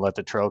 and then let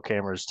the trail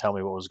cameras tell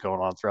me what was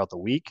going on throughout the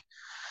week.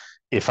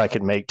 If I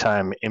could make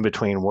time in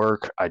between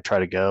work, I'd try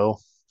to go.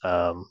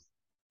 Um,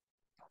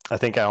 I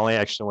think I only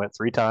actually went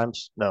 3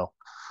 times. No,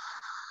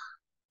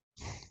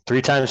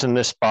 3 times in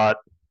this spot.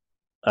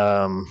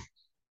 Um,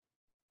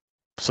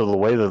 so the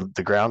way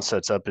the ground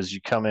sets up is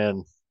you come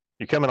in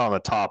on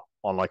the top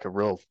on like a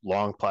real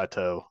long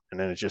plateau, and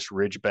then it just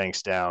ridge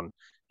banks down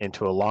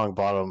into a long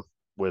bottom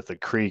with a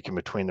creek in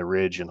between the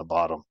ridge and the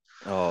bottom.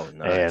 Oh,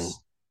 And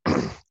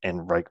nice.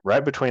 and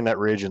right between that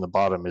ridge and the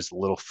bottom is a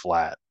little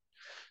flat,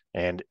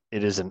 and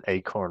it is an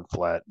acorn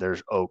flat.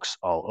 There's oaks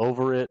all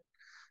over it,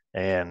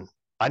 and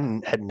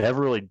had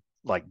never really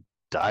like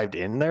dived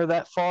in there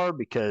that far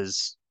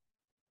because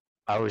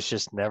I was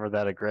just never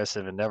that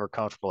aggressive and never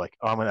comfortable. Like,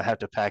 oh, I'm gonna have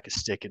to pack a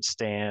stick and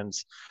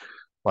stands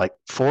like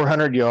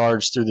 400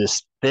 yards through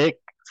this thick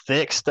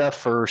stuff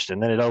first,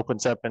 and then it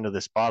opens up into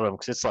this bottom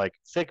because it's like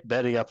thick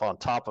bedding up on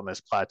top on this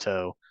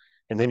plateau,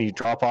 and then you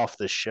drop off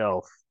this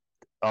shelf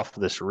off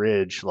of this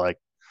ridge, like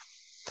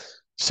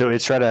so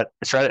it's right at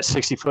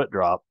 60-foot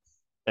drop,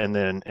 and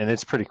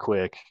it's pretty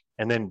quick,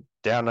 and then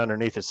down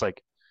underneath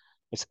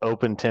it's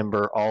open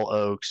timber, all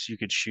oaks. You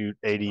could shoot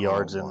 80 Oh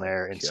yards in my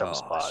there in some gosh.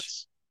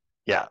 spots.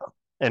 Yeah,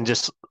 and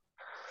just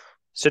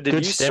So did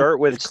good you stem. start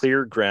with It's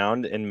clear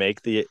ground and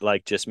make the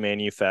like just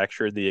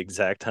manufacture the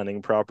exact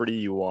hunting property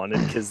you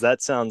wanted? Because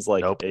that sounds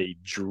like nope. a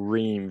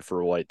dream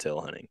for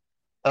whitetail hunting.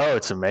 Oh,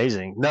 it's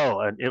amazing.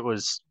 No, and it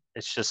was.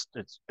 It's just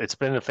it's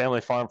been a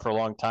family farm for a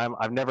long time.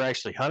 I've never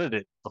actually hunted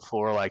it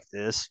before like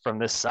this from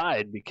this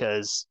side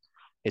because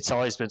it's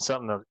always been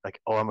something that like,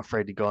 oh, I'm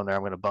afraid to go in there.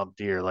 I'm going to bump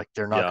deer. Like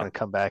they're not Yeah. going to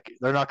come back.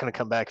 They're not going to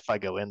come back if I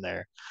go in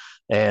there.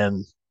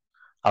 And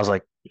I was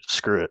like,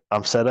 screw it.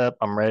 I'm set up.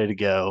 I'm ready to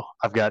go.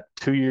 I've got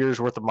 2 years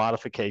worth of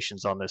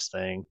modifications on this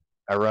thing.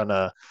 I run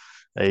a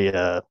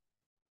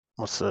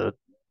what's the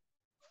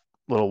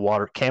little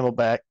water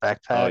camelback Oh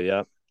backpack,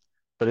 yeah.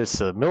 but it's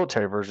the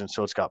military version,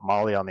 so it's got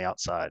Molly on the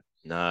outside.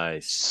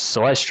 Nice.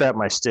 So I strap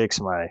my sticks,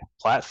 my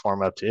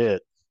platform up to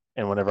it,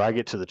 and whenever I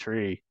get to the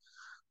tree,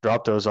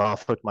 drop those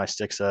off, hook my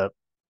sticks up,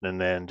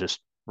 and then just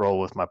roll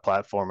with my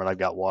platform, and I've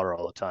got water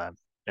all the time.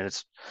 And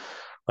it's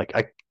like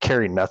I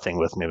carry nothing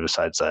with me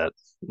besides that.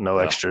 No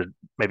Yeah. extra,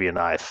 maybe a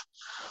knife.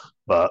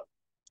 But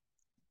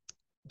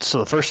so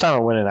the first time I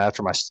went in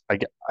after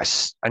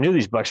I knew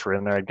these bucks were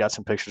in there. I'd got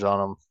some pictures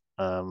on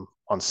them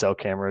on cell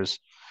cameras.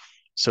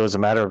 So it was a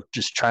matter of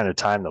just trying to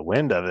time the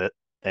wind of it.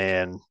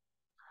 And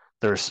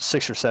there's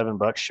 6 or 7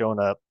 bucks showing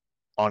up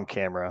on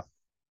camera.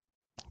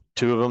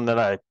 2 of them that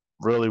I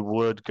really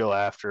would go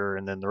after,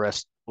 and then the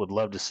rest would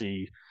love to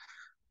see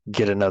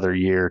get another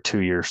year, 2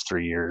 years,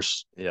 3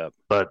 years. Yeah.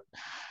 But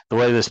the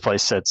way this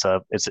place sets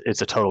up, it's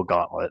a total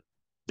gauntlet.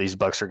 These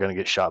bucks are going to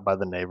get shot by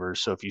the neighbors.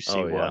 So if you see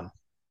Oh yeah. one,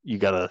 you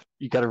gotta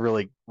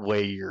really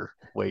weigh your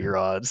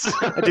odds.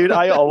 Dude,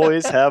 I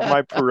always have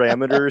my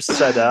parameters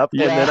set up,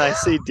 and then I Yeah.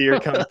 see deer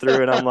come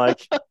through, and I'm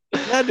like,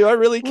 yeah, do I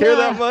really care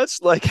that Nah,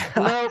 much? Like,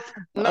 nope,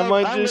 I nope.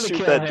 might I'm just gonna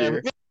shoot kill that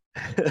him.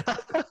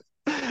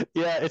 deer.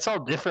 Yeah, it's all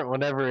different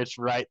whenever it's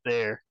right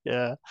there.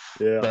 Yeah,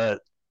 Yeah.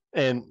 but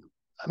and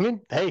I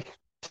mean, hey,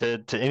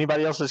 to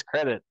anybody else's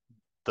credit,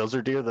 those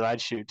are deer that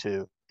I'd shoot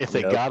to. If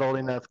they Yep. got old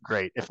enough,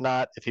 great. If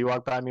not, if he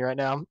walked by me right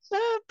now,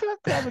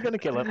 probably gonna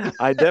kill him.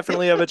 I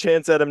definitely have a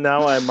chance at him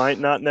now. I might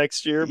not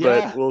next year,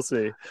 but Yeah, we'll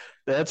see.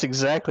 that's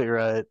exactly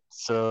right.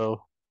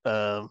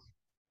 Um,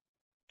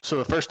 so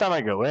the first time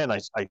I go in, I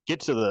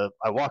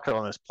walk out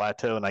on this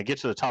plateau and I get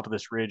to the top of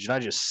this ridge and I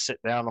just sit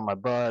down on my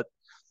butt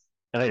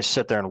and I just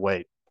sit there and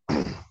wait.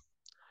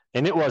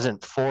 And it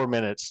wasn't 4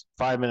 minutes,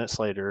 5 minutes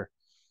later,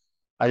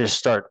 I just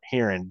start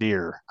hearing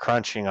deer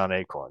crunching on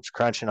acorns,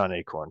 crunching on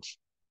acorns.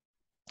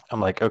 I'm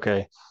like,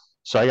 okay,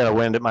 so I got a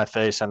wind at my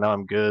face. I know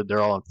I'm good.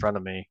 They're all in front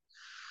of me.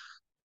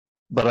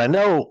 But I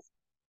know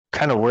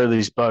kind of where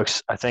these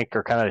bucks, I think,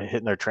 are kind of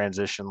hitting their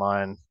transition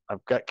line.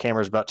 I've got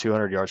cameras about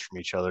 200 yards from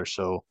each other.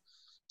 So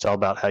it's all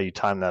about how you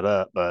time that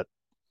up. But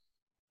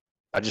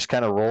I just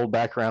kind of rolled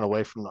back around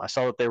away from, I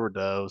saw that they were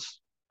does.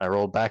 I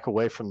rolled back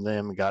away from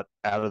them and got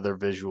out of their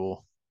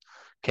visual,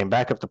 came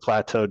back up the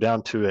plateau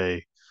down to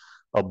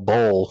a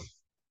bowl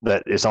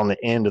that is on the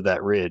end of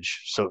that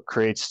ridge. So it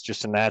creates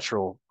just a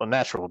natural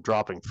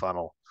dropping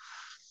funnel.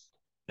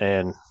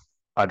 And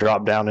I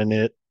drop down in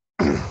it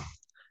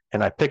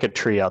and I pick a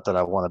tree out that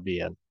I want to be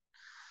in.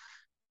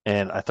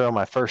 And I throw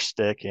my first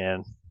stick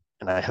in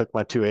and I hook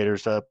my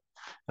 2/8 up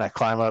and I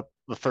climb up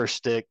the first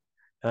stick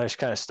and I just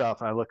kind of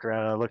stop and I look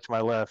around and I look to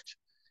my left.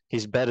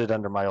 He's bedded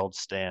under my old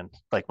stand,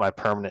 like my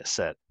permanent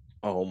set.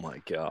 Oh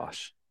my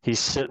gosh. He's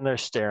sitting there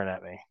staring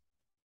at me.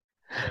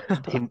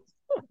 He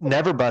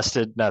never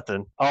busted,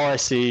 nothing. All I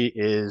see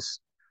is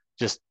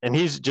and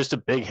he's just a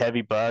big,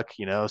 heavy buck,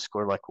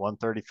 scored like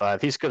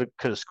 135. He's could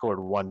have scored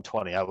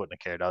 120. I wouldn't have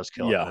cared. I was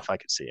killing him if I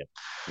could see him.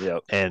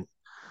 Yep. And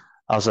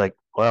I was like,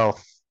 well,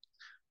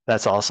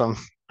 that's awesome.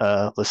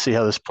 Let's see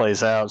how this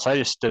plays out. So I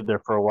just stood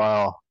there for a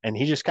while, and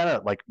he just kind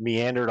of like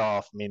meandered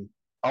off. I mean,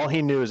 all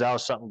he knew is I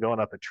was something going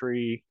up a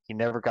tree. He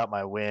never got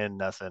my wind,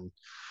 nothing.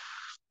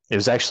 It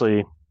was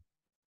actually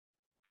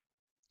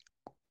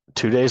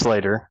 2 days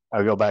later.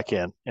 I go back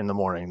in the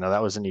morning. Now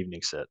that was an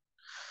evening sit.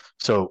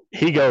 So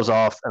he goes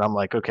off, and I'm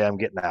like, okay, I'm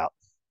getting out.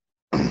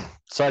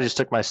 So I just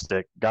took my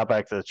stick, got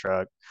back to the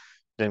truck,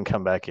 didn't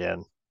come back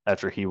in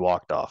after he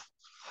walked off.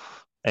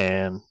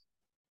 And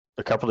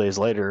a couple days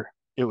later,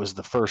 it was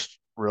the first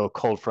real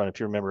cold front.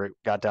 If you remember, it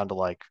got down to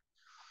like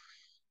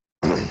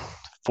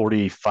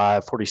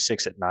 45,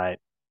 46 at night.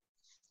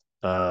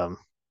 And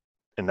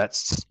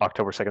that's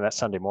October 2nd, that's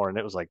Sunday morning.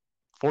 It was like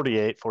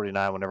 48,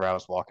 49 whenever I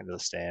was walking to the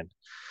stand.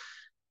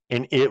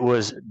 And it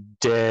was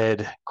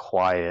dead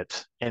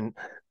quiet. And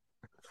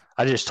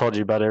I just told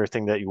you about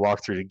everything that you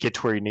walk through to get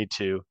to where you need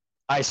to.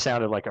 I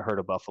sounded like a herd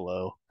of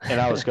buffalo,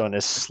 and I was going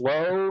as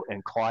slow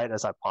and quiet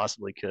as I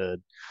possibly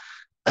could.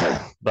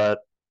 But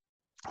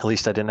at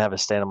least I didn't have a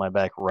stand on my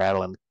back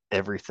rattling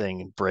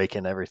everything and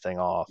breaking everything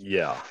off.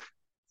 Yeah.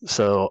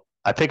 So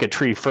I pick a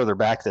tree further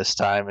back this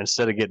time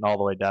instead of getting all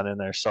the way down in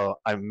there. So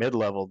I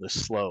mid-level this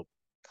slope.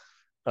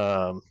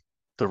 The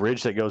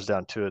ridge that goes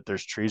down to it,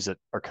 there's trees that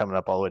are coming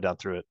up all the way down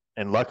through it.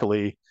 And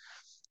luckily,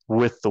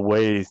 with the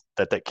way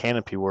that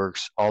canopy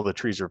works, all the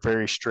trees are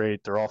very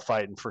straight. They're all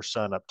fighting for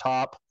sun up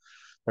top.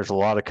 There's a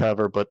lot of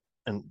cover,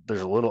 and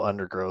there's a little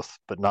undergrowth,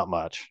 but not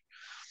much.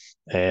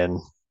 And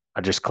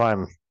I just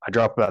climb. I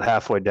drop about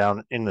halfway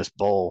down in this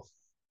bowl,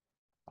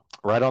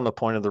 right on the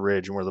point of the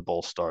ridge and where the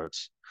bowl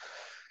starts.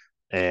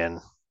 And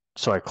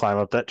so I climb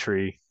up that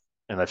tree,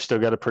 and I've still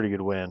got a pretty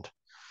good wind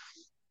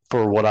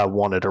for what I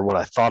wanted or what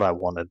I thought I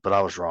wanted, but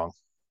I was wrong.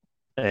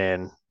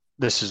 And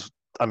this is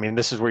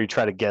where you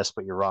try to guess,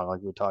 but you're wrong,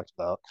 like we talked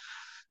about.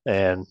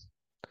 And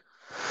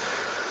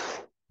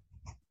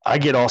I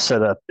get all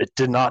set up. It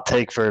did not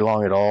take very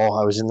long at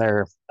all. I was in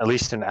there at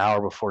least an hour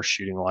before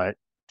shooting light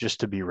just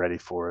to be ready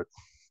for it.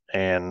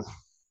 And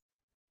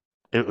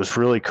it was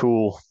really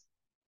cool.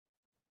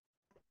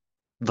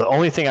 The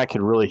only thing I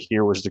could really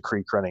hear was the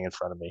creek running in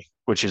front of me,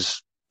 which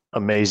is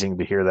amazing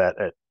to hear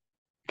that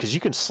because you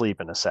can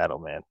sleep in a saddle,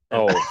 man.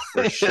 Oh,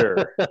 for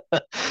sure.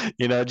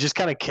 Just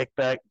kind of kick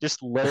back,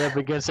 just lay up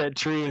against that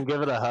tree and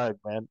give it a hug,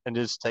 man, and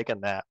just take a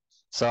nap.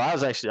 So I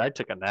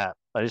took a nap.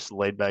 I just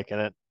laid back in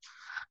it,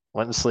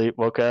 went to sleep,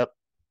 woke up,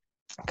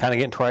 kind of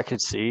getting to where I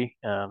could see.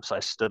 So I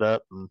stood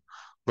up and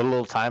let a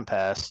little time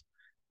pass,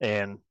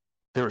 and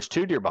there was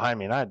 2 deer behind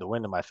me, and I had the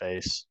wind in my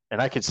face,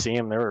 and I could see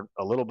them. There were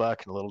a little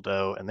buck and a little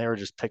doe, and they were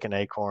just picking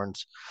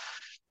acorns.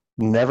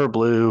 Never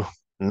blew,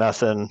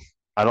 nothing.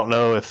 I don't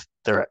know if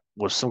there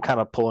was some kind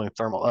of pulling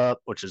thermal up,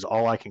 which is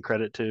all I can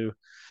credit to,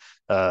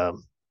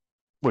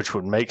 which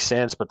would make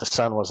sense, but the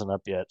sun wasn't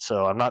up yet.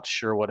 So I'm not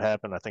sure what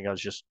happened. I think I was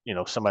just,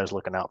 somebody's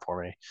looking out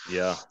for me.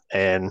 Yeah.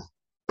 And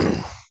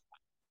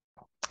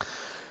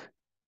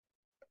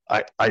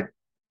I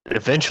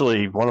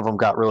eventually, one of them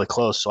got really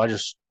close. So I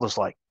just was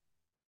like,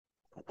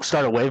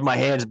 started waving my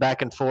hands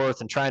back and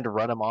forth and trying to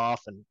run him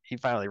off. And he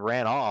finally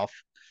ran off.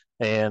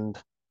 And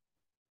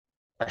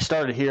I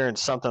started hearing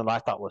something I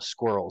thought was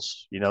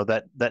squirrels,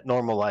 that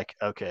normal, like,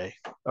 okay,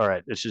 all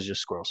right, this is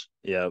just squirrels.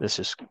 Yeah. This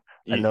is,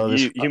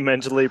 you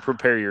mentally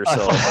prepare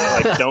yourself.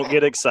 Like, don't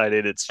get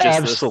excited. It's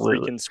just the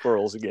freaking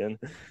squirrels again.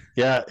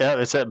 Yeah.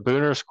 It's that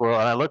booner squirrel.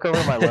 And I look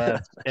over my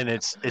left, and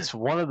it's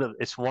one of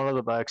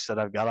the bucks that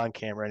I've got on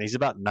camera, and he's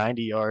about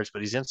 90 yards,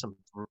 but he's in some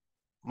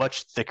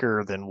much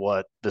thicker than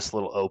what this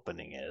little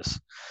opening is.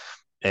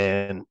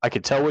 And I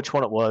could tell which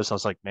one it was. I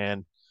was like,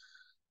 man,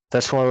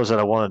 that's one of those that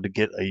I wanted to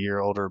get a year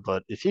older,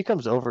 but if he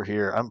comes over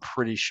here, I'm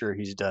pretty sure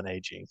he's done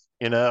aging.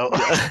 I'm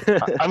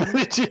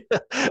gonna do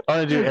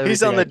everything.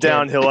 He's on the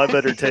downhill. I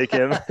better take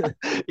him.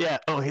 Yeah.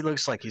 Oh, he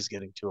looks like he's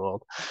getting too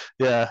old.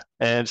 Yeah.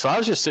 And so I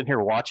was just sitting here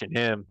watching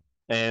him,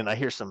 and I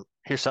hear something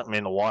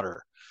in the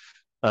water,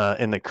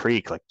 in the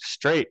creek, like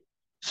straight,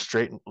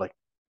 like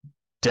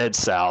dead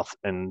south.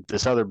 And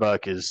this other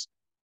buck is,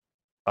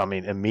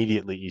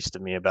 immediately east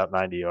of me, about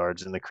 90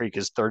 yards, and the creek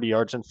is 30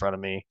 yards in front of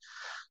me,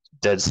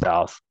 dead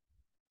south.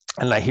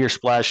 And I hear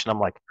splash, and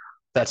I'm like,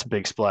 that's a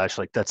big splash.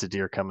 Like, that's a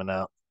deer coming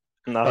out.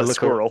 Not a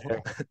squirrel.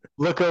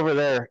 Look over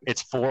there.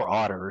 It's 4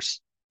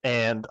 otters.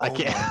 And I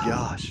can't. Oh, my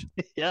gosh.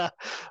 Yeah.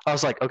 I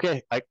was like,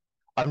 okay,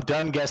 I'm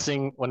done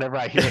guessing whenever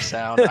I hear a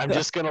sound. I'm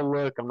just going to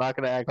look. I'm not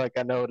going to act like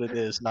I know what it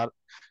is.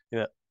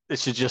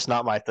 this is just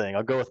not my thing.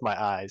 I'll go with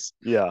my eyes.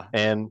 Yeah.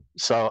 And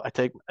so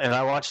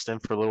I watched them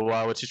for a little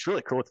while, which is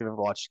really cool if you've ever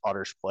watched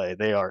otters play.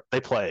 They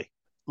play.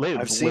 They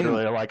I've seen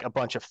literally are like a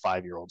bunch of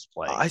 5-year-olds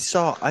playing. I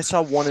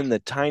saw one in the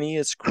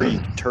tiniest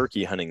creek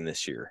turkey hunting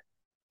this year.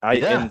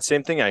 And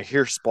same thing, I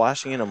hear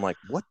splashing and I'm like,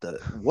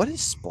 what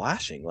is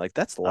splashing? Like,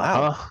 that's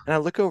loud. And I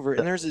look over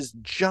and there's this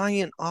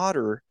giant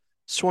otter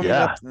swimming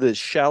up the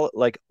shallow,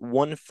 like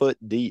 1 foot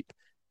deep.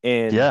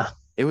 And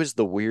it was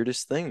the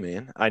weirdest thing,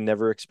 man. I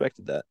never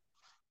expected that.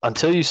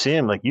 Until you see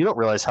them, like, you don't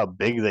realize how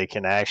big they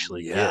can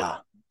actually get.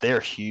 They're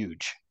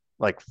huge,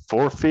 like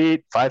 4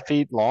 feet, 5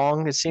 feet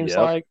long, it seems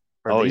like.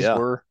 Or these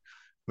were,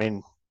 I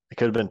mean, it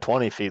could have been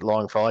 20 feet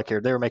long for all I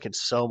care. They were making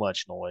so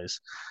much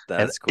noise.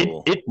 That's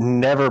cool. It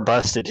never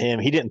busted him.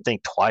 He didn't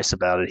think twice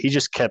about it. He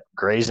just kept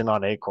grazing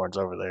on acorns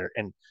over there.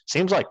 And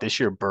seems like this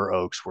year bur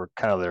oaks were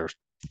kind of their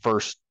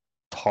first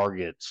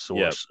target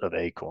source of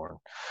acorn.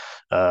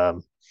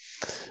 So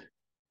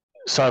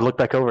I looked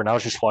back over and I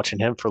was just watching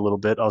him for a little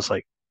bit. I was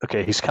like,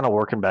 okay, he's kind of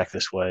working back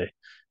this way.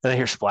 Then I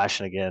hear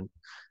splashing again.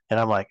 And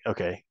I'm like,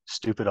 okay,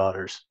 stupid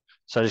otters.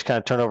 So I just kind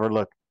of turn over and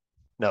look.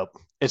 Nope.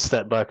 It's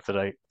that buck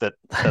that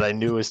I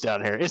knew was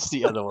down here. It's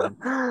the other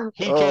one.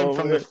 He came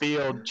from the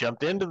field,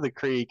 jumped into the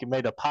creek, and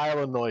made a pile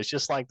of noise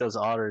just like those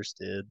otters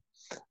did.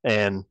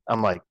 And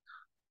I'm like,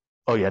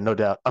 oh yeah, no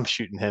doubt. I'm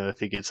shooting him if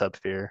he gets up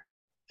here.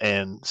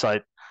 And so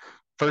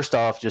first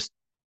off,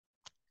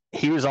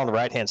 he was on the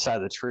right-hand side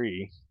of the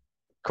tree.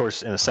 Of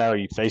course, in a saddle,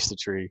 you face the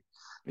tree.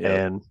 Yep.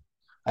 And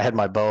I had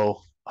my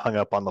bow hung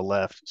up on the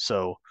left,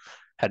 so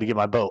I had to get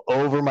my bow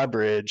over my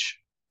bridge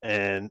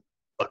and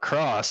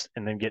across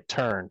and then get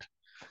turned.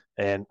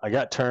 And I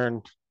got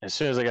turned. As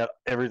soon as I got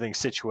everything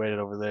situated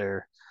over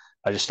there,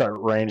 I just started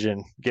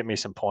ranging, get me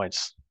some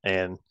points.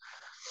 And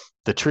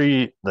the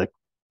tree,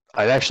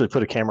 I'd actually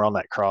put a camera on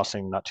that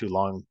crossing not too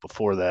long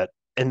before that,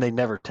 and they'd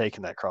never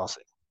taken that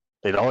crossing.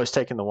 They'd always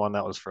taken the one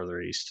that was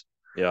further east.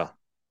 Yeah.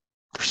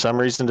 For some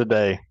reason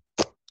today,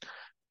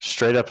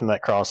 straight up in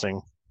that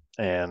crossing,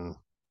 and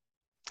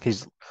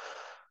he's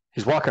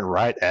walking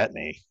right at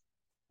me,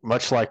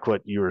 much like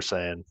what you were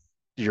saying.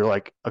 You're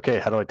like, okay,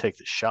 how do I take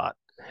this shot?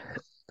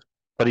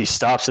 But he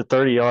stops at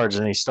 30 yards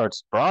and he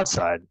starts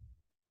broadside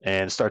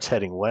and starts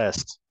heading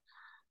west.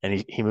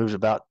 And he moves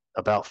about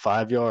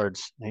 5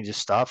 yards and he just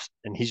stops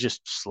and he's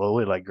just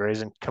slowly like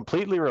grazing,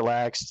 completely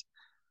relaxed.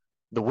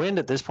 The wind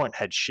at this point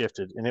had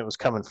shifted and it was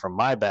coming from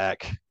my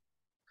back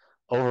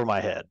over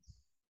my head.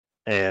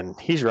 And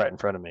he's right in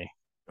front of me.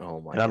 Oh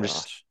my gosh.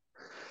 gosh.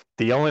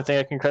 The only thing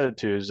I can credit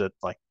to is that,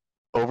 like,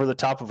 over the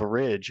top of a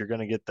ridge, you're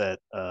going to get that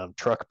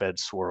truck bed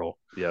swirl.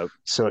 Yep.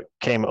 So it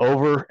came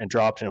over and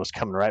dropped and it was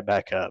coming right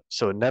back up.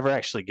 So it never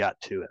actually got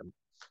to him.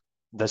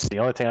 That's the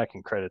only thing I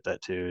can credit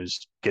that to,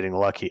 is getting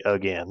lucky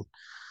again.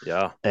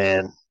 Yeah.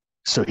 And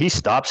so he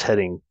stops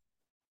heading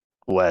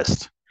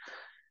west.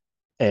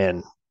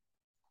 And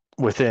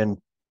within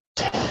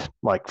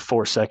like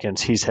 4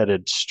 seconds, he's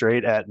headed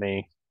straight at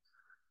me.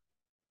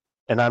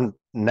 And I'm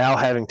now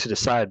having to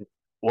decide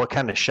what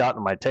kind of shot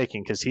am I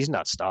taking, because he's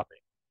not stopping.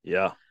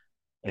 Yeah.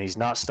 And he's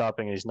not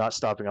stopping.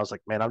 I was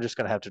like, man, I'm just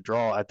going to have to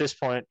draw. At this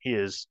point,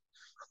 he's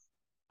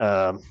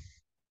 4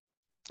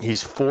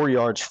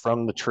 yards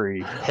from the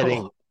tree,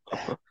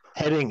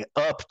 heading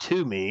up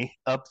to me,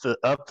 up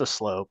the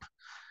slope,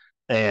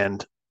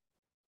 and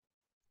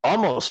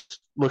almost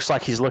looks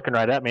like he's looking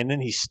right at me. And then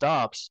he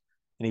stops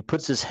and he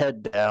puts his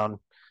head down,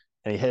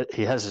 and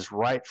he has his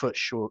right foot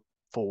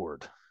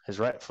forward. His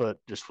right foot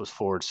just was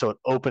forward, so it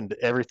opened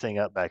everything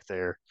up back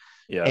there.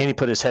 Yeah. And he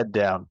put his head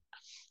down,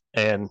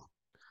 and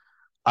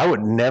I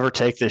would never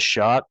take this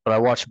shot, but I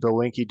watched Bill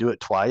Winke do it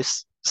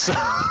twice. So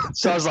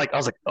I was like,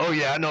 oh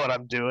yeah, I know what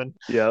I'm doing.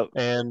 Yep.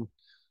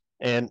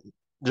 And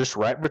just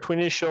right between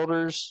his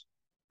shoulders,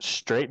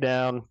 straight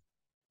down.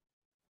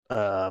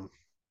 I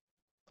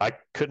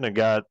couldn't have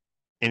got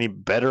any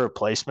better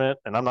placement,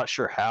 and I'm not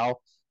sure how.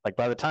 Like,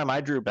 by the time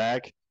I drew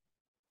back,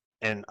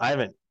 and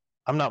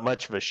I'm not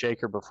much of a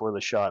shaker before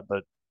the shot,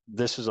 but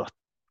this is a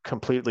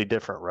completely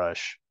different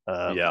rush.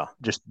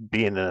 Just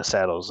being in a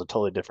saddle is a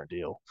totally different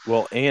deal.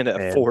 Well, and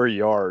at 4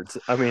 yards,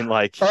 I mean,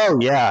 like, oh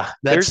yeah,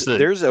 there's a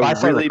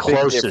really big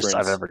closest difference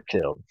I've ever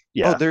killed.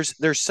 Yeah. Oh,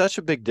 there's such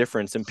a big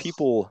difference, and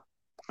people,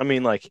 I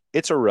mean, like,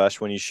 it's a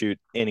rush when you shoot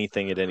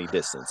anything at any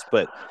distance,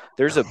 but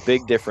there's a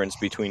big difference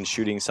between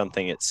shooting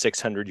something at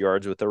 600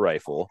 yards with a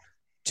rifle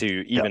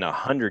to even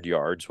 100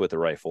 yards with a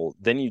rifle.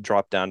 Then you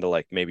drop down to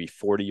like maybe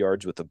 40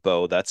 yards with a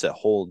bow. That's a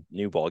whole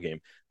new ball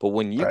game. But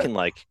when you can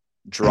like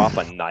drop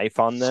a knife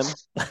on them,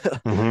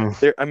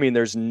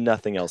 there's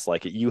nothing else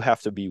like it. You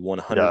have to be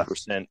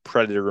 100%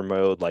 predator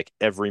mode. Like,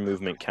 every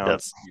movement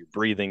counts, your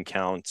breathing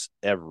counts.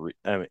 Dude,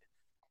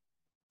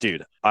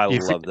 I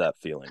love that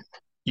feeling.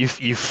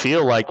 You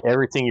feel like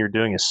everything you're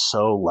doing is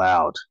so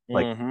loud.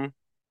 Like,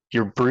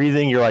 you're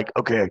breathing, you're like,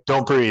 okay,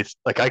 don't breathe.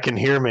 Like, I can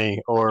hear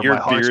me, or your my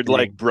heart's beard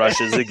like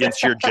brushes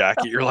against your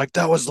jacket. You're like,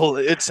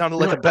 it sounded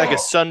like a bag of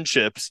Sun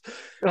Chips.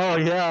 Oh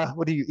yeah,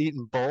 what are you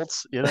eating,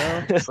 bolts? You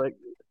know, it's like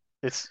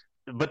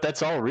but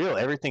that's all real.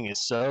 Everything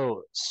is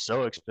so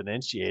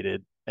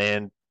exponentiated,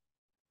 and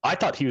I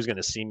thought he was going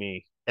to see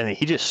me, and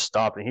he just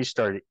stopped and he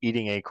started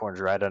eating acorns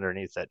right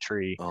underneath that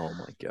tree. Oh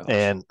my gosh.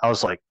 And I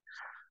was like,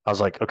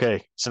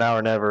 okay, it's now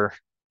or never.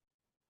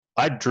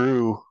 I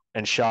drew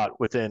and shot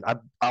within.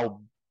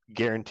 I'll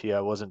guarantee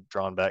I wasn't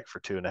drawn back for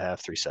 2.5,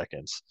 3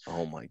 seconds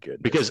Oh my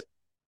goodness. because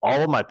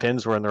all of my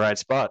pins were in the right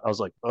spot. I was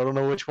like, I don't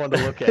know which one to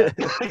look at.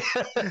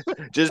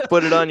 Just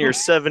put it on your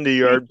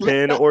 70-yard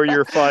pin or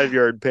your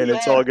 5-yard pin.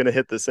 It's all going to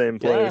hit the same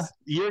place.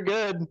 Yeah, you're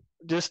good.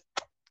 Just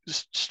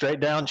straight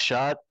down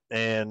shot,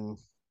 and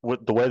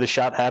with the way the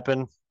shot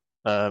happened,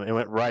 it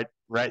went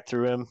right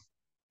through him,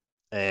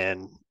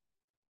 and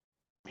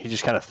he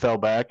just kind of fell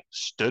back,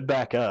 stood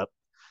back up,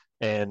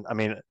 and I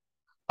mean,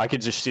 I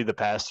could just see the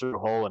pass through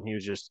hole, and he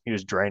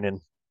was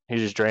draining. He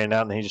was just draining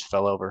out, and he just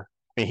fell over.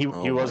 I mean, he Oh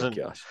my wasn't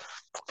gosh.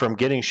 from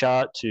getting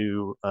shot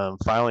to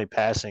finally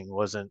passing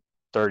wasn't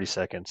 30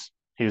 seconds.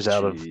 He was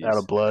out Jeez.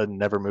 of blood and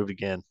never moved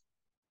again.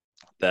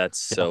 That's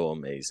so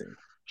amazing.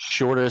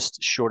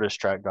 Shortest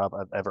track drop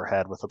I've ever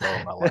had with a bow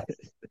in my life.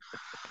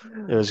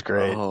 It was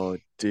great. Oh,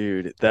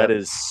 dude, that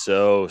is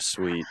so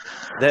sweet.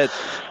 That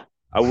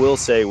I will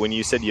say, when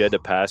you said you had to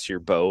pass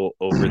your bow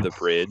over the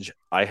bridge,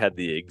 I had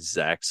the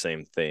exact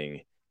same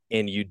thing.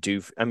 And you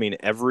do, I mean,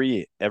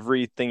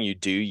 everything you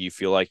do, you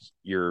feel like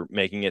you're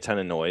making a ton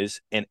of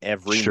noise, and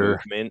every Sure.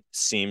 movement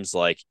seems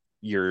like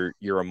you're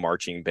a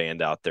marching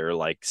band out there,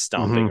 like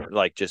stomping or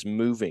like just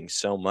moving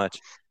so much.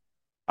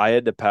 I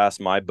had to pass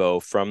my bow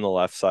from the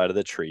left side of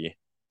the tree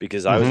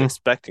because I was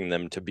expecting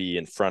them to be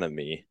in front of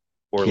me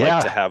or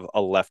like to have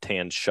a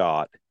left-hand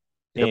shot.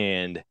 Yep.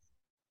 And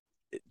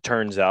it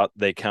turns out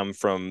they come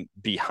from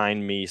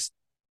behind me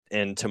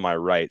and to my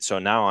right. So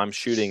now I'm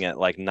shooting at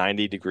like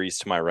 90 degrees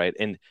to my right.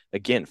 And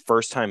again,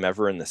 first time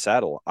ever in the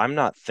saddle. I'm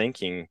not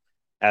thinking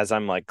as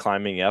I'm like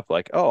climbing up,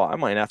 like, oh, I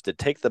might have to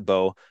take the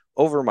bow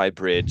over my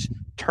bridge,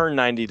 turn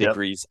 90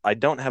 degrees. I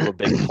don't have a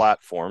big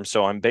platform.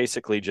 So I'm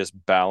basically just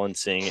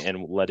balancing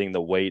and letting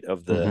the weight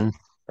of the,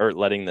 or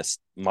letting this,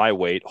 my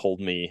weight hold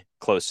me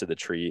close to the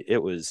tree.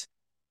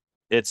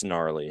 It's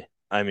gnarly.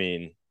 I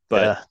mean,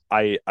 but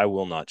I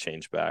will not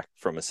change back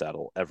from a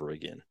saddle ever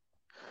again.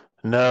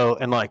 No,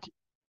 and like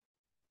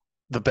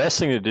the best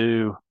thing to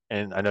do,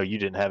 and I know you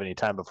didn't have any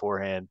time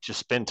beforehand, just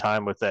spend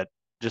time with that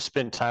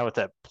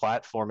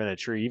platform in a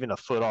tree, even a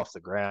foot off the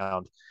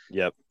ground.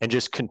 Yep. And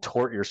just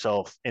contort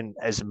yourself in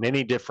as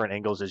many different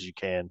angles as you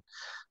can.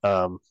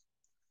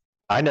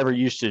 I never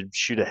used to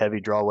shoot a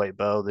heavy draw weight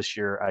bow. This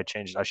year I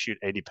changed. I shoot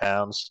 80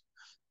 pounds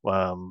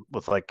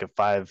with like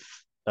a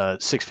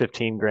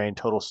 615 grain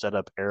total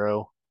setup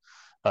arrow.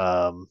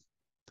 But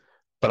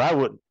I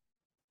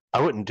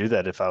wouldn't do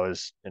that if I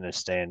was in a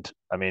stand.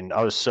 I mean,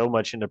 I was so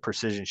much into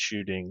precision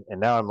shooting, and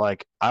now I'm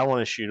like, I want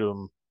to shoot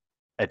them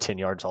at 10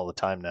 yards all the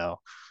time now.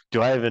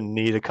 Do I even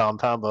need a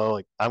compound bow?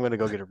 Like, I'm gonna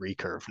go get a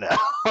recurve now.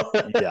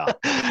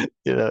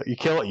 Yeah.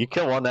 You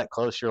kill one that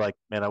close, you're like,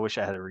 man, I wish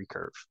I had a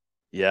recurve.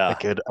 Yeah. I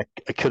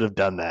could have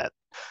done that.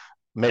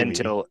 Maybe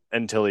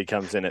until he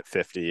comes in at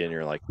 50 and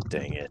you're like,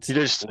 dang it.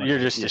 You're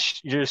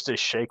just a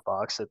shake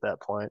box at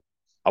that point.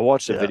 I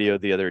watched a video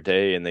the other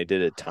day and they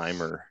did a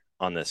timer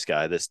on this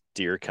guy. This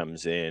deer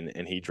comes in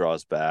and he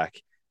draws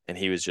back, and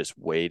he was just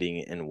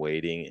waiting and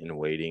waiting and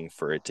waiting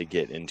for it to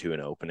get into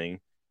an opening.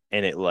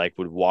 And it like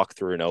would walk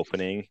through an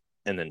opening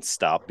and then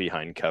stop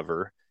behind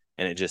cover.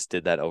 And it just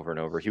did that over and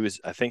over.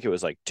 I think it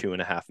was like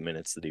 2.5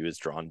 minutes that he was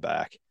drawn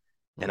back.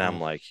 And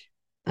I'm like,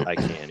 I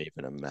can't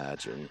even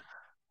imagine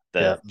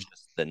that.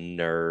 Just the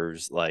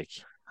nerves, like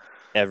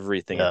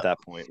everything at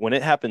that point. When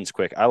it happens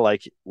quick, I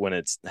like when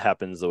it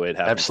happens the way it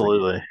happens.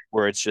 Absolutely.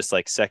 Where it's just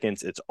like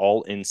seconds, it's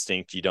all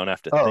instinct. You don't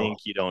have to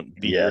think. You don't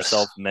beat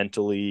yourself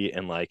mentally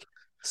and like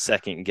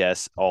second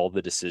guess all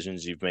the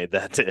decisions you've made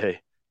that day.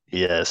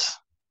 Yes,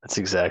 that's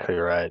exactly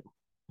right.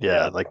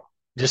 Yeah, like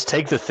just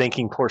take the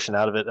thinking portion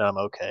out of it and I'm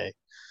okay.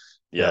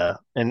 Yeah.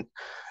 And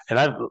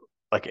I've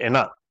like, and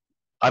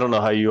I don't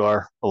know how you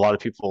are. A lot of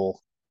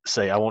people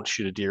say I won't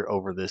shoot a deer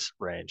over this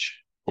range.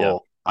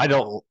 Well, I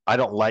don't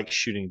like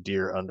shooting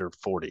deer under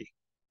 40.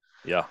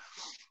 Yeah.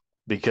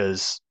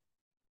 Because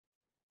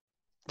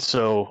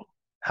so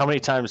how many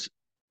times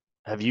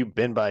have you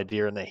been by a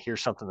deer and they hear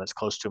something that's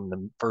close to them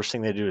and the first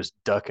thing they do is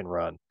duck and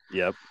run?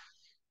 Yep.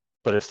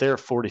 But if they're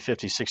 40,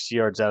 50, 60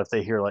 yards out, if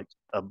they hear like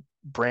a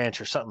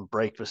branch or something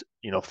break,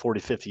 40,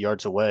 50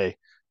 yards away,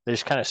 they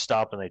just kind of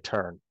stop and they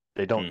turn.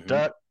 They don't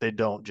duck. They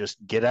don't just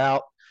get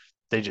out.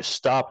 They just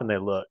stop and they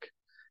look.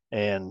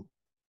 And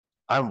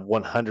I'm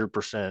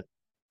 100%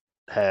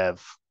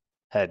 have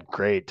had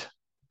great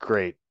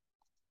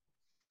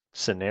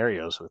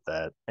scenarios with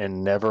that,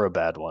 and never a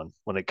bad one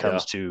when it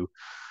comes to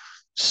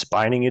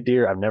spining a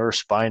deer. I've never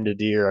spined a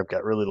deer. I've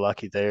got really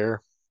lucky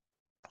there.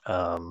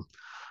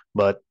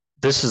 But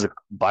this is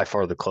by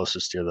far the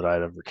closest deer that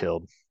I'd ever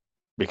killed,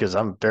 because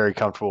I'm very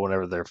comfortable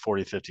whenever they're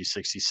 40, 50,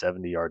 60,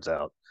 70 yards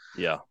out.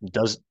 Yeah.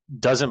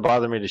 Doesn't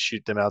bother me to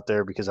shoot them out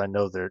there because I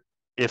know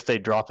if they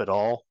drop at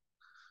all,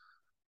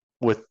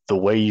 with the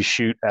way you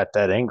shoot at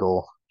that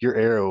angle, your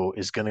arrow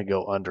is going to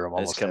go under them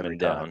almost every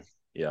time.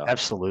 Yeah.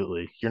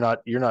 Absolutely. You're not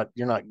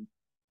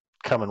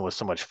coming with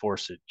so much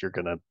force that you're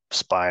going to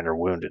spine or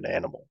wound an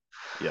animal.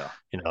 Yeah.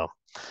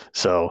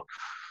 So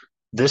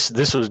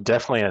this was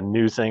definitely a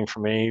new thing for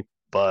me,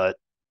 but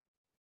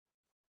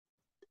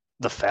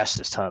the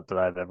fastest hunt that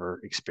I've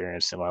ever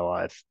experienced in my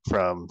life,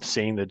 from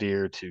seeing the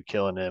deer to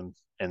killing him,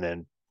 and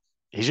then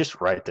he's just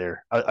right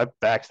there. I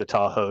backed the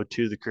Tahoe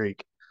to the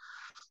creek.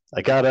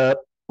 I got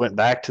up, went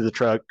back to the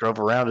truck, drove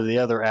around to the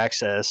other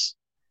access,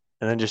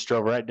 and then just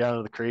drove right down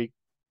to the creek,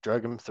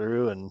 drug him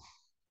through, and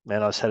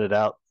man, I was headed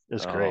out. It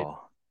was great.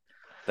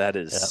 That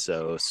is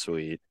so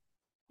sweet.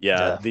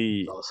 Yeah,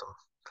 awesome.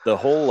 The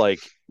whole like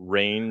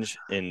range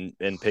and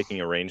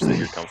picking a range that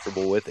you're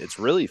comfortable with, it's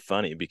really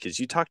funny because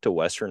you talk to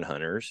Western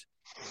hunters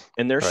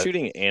and they're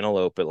shooting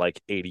antelope at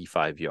like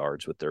 85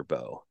 yards with their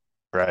bow.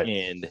 Right.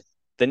 And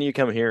then you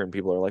come here and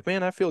people are like,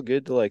 man, I feel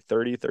good to like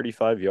 30,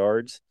 35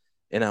 yards.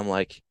 And I'm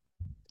like,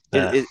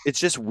 it's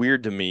just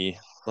weird to me.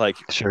 Like,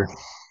 sure.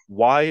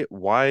 Why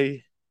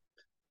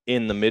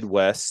in the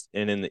Midwest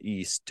and in the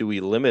East do we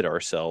limit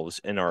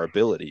ourselves in our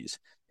abilities?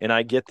 And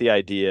I get the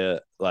idea,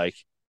 like,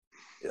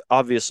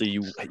 obviously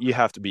you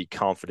have to be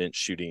confident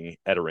shooting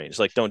at a range.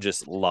 Like, don't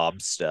just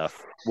lob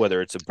stuff,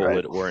 whether it's a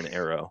bullet or an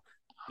arrow.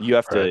 You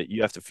have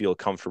to feel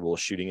comfortable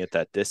shooting at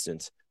that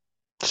distance.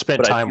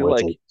 Spend time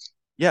with it.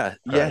 Yeah,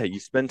 you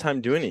spend time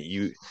doing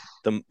it.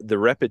 The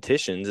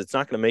repetitions, it's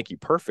not going to make you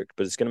perfect,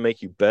 but it's going to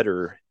make you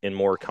better and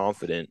more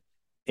confident.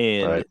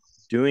 And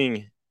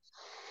doing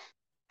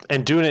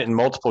it in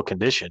multiple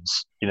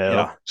conditions.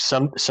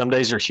 Some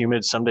days are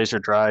humid, some days are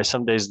dry,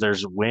 some days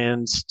there's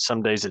winds,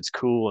 some days it's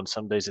cool, and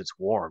some days it's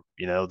warm.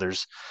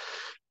 There's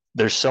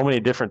so many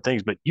different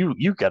things, but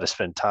you got to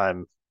spend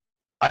time.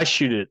 I'll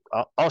shoot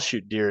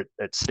deer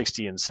at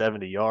 60 and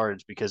 70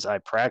 yards because I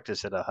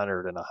practice at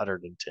 100 and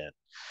 110.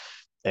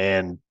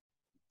 And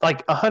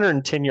like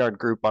 110-yard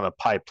group on a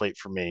pie plate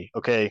for me,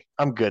 okay,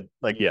 I'm good.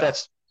 Like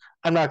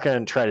I'm not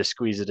going to try to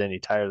squeeze it any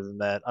tighter than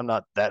that. I'm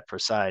not that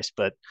precise,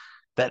 but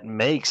that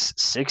makes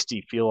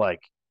 60 feel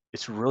like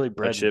it's really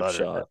bread and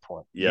butter at that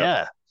point.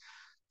 Yep.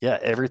 Yeah.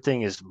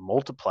 Everything is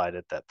multiplied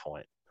at that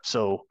point.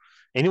 So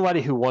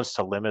anybody who wants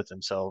to limit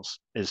themselves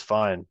is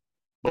fine.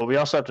 But we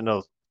also have to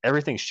know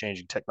everything's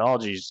changing.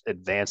 Technology's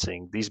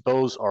advancing. These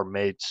bows are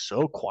made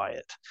so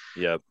quiet.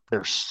 Yep.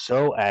 They're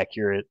so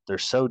accurate. They're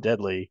so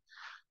deadly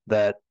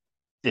that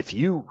if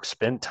you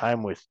spend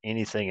time with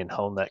anything and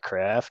hone that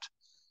craft,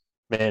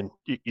 man,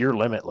 you're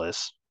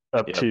limitless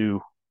up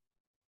to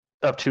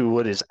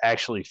what is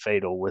actually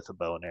fatal with a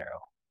bow and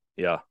arrow.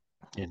 Yeah.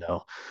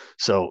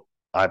 So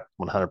I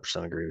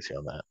 100% agree with you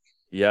on that.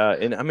 Yeah.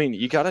 And I mean,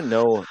 you've got to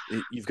know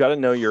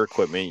your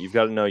equipment, you've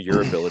got to know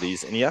your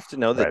abilities, and you have to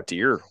know the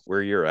deer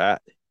where you're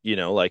at.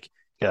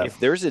 If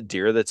there's a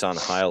deer that's on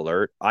high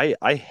alert,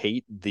 I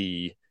hate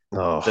the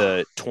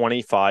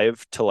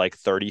 25 to like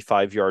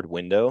 35 yard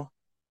window,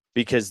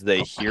 because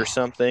they hear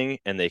something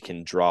and they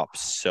can drop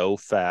so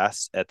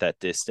fast at that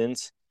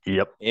distance.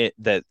 Yep.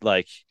 That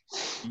like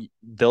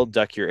they'll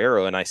duck your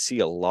arrow, and I see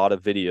a lot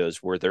of videos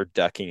where they're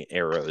ducking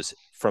arrows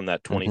from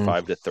that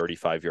 25 to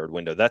 35 yard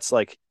window. That's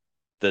like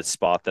the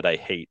spot that I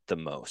hate the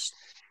most.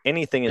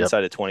 Anything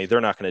inside of 20,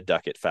 they're not going to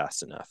duck it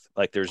fast enough.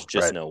 Like, there's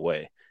just no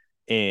way.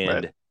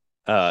 And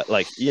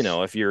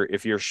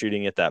if you're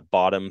shooting at that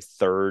bottom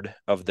third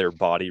of their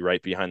body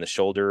right behind the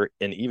shoulder,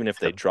 and even if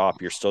they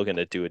drop, you're still going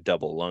to do a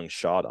double lung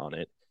shot on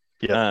it.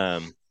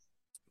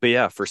 But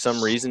yeah, for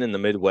some reason in the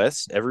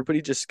Midwest,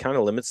 everybody just kind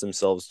of limits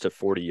themselves to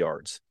 40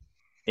 yards.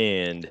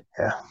 And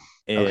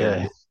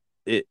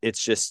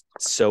it's just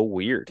so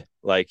weird.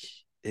 Like,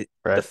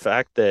 the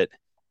fact that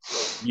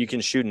you can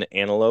shoot an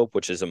antelope,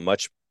 which is a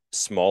much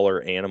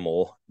smaller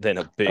animal than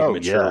a big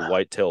mature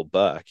whitetail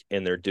buck,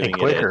 and they're doing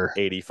it at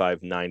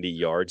 85, 90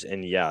 yards.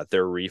 And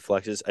their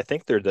reflexes, I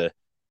think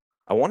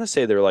I want to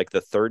say they're like the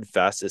third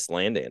fastest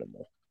land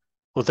animal.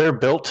 Well, they're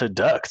built to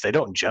duck. They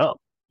don't jump.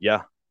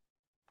 Yeah.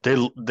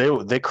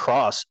 They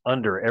cross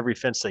under every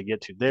fence they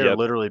get to. They're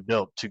literally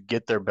built to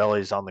get their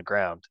bellies on the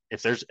ground.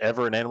 If there's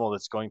ever an animal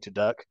that's going to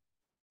duck,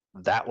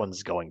 that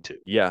one's going to.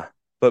 Yeah.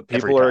 But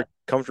people are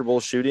comfortable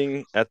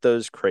shooting at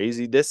those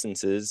crazy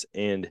distances.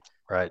 And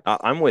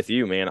I'm with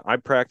you, man. I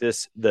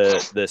practice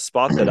the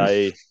spot that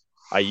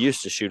I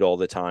used to shoot all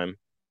the time.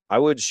 I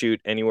would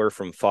shoot anywhere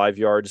from 5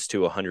 yards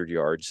to 100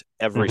 yards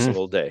every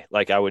single day.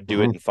 Like, I would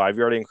do it in 5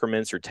 yard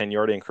increments or 10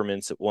 yard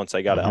increments once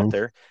I got out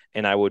there,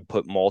 and I would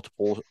put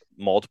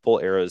multiple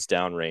arrows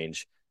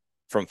downrange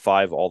from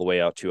 5 all the way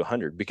out to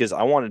 100, because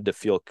I wanted to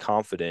feel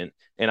confident.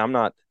 And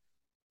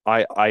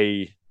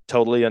I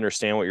totally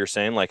understand what you're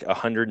saying. Like,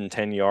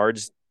 110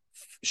 yards,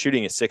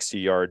 shooting a 60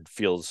 yard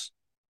feels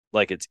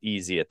like it's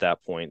easy at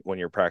that point when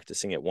you're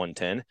practicing at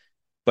 110,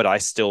 but I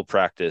still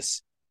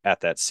practice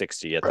at that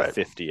 60, at the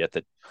 50, at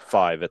the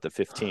 5, at the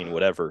 15,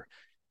 whatever.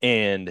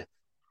 And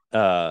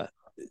so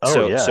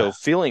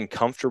feeling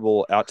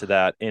comfortable out to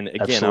that. And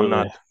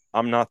again,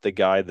 I'm not the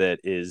guy that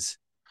is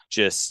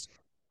just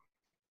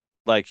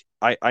like,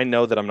 I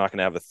know that I'm not going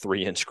to have a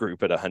 3-inch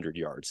group at 100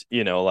 yards,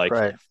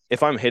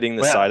 if I'm hitting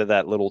the side of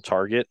that little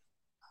target,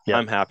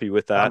 I'm happy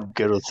with that. I'm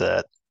good with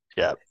that.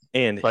 Yeah.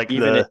 And like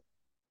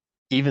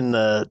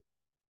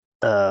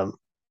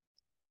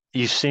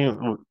you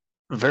seem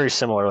very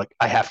similar. Like,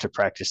 I have to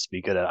practice to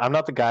be good at it. I'm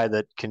not the guy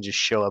that can just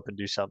show up and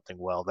do something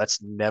well.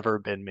 That's never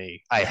been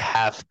me. I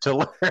have to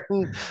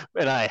learn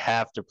and I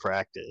have to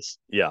practice.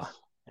 Yeah.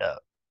 Yeah.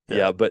 Yeah.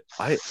 Yeah, but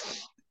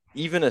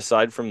even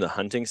aside from the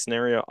hunting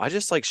scenario, I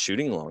just like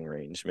shooting long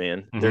range,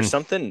 man. Hmm. There's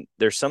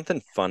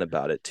something fun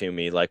about it to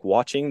me. Like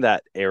watching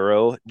that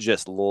arrow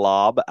just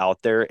lob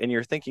out there and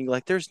you're thinking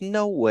like there's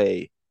no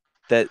way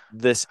that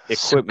this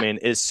So, equipment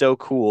is so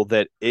cool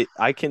that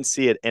I can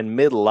see it and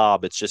mid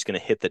lob it's just going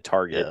to hit the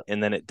target yeah.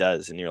 and then it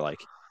does and you're like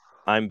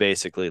I'm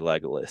basically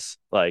Legolas.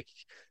 Like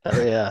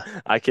Oh yeah.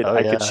 Oh I could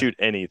yeah. shoot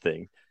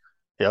anything.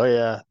 Oh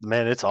yeah.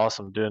 Man, it's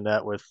awesome doing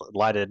that with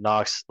lighted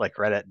nocks, like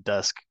right at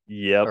dusk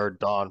Yep. or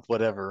dawn,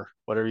 whatever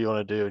you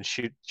want to do, and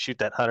shoot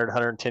that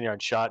 110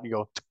 yard shot. And you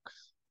go,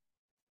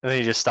 and then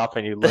you just stop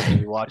and you look and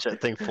you watch that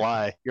thing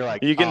fly. You're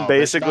like, You can oh,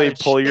 there's not basically a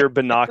pull your chance.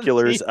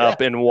 binoculars Yeah.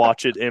 up and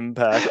watch it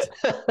impact.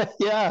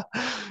 Yeah.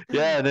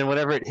 Yeah. And then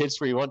whenever it hits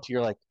where you want to,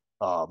 you're like,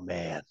 oh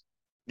man,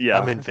 Yeah.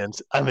 I'm Uh,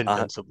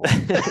 invincible.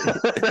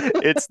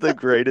 it's the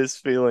greatest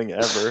feeling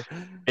ever.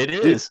 It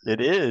Dude, is. It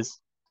is.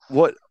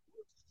 what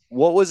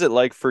what was it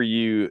like for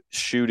you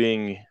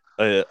shooting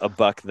a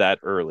buck that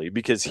early?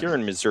 Because here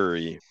in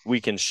Missouri,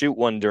 we can shoot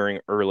one during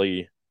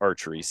early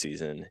archery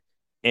season,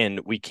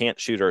 and we can't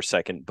shoot our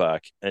second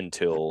buck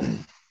until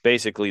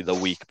basically the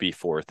week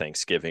before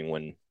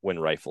Thanksgiving when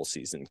rifle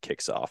season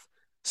kicks off.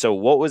 So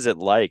what was it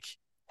like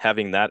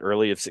having that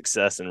early of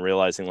success and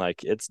realizing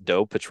like it's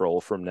doe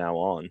patrol from now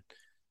on?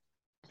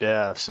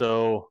 Yeah.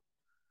 So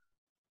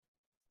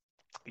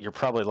you're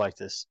probably like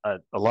this. A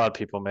lot of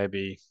people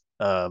maybe,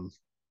 um,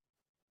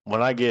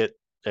 when I get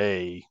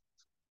a,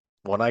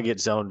 when I get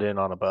zoned in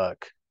on a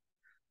buck,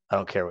 I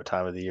don't care what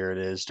time of the year it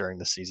is during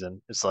the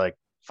season. It's like,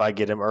 if I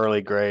get him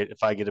early, great.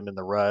 If I get him in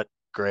the rut,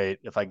 great.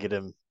 If I get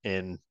him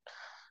in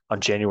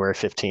on January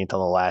 15th on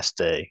the last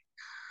day.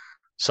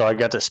 So I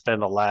got to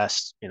spend the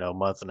last,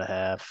 month and a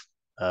half,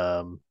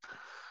 um,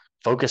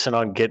 focusing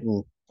on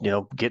getting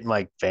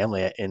my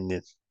family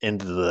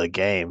into the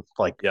game,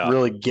 like Yeah.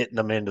 really getting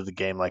them into the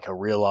game, like a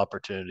real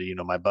opportunity.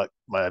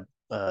 My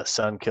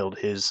son killed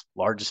his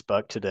largest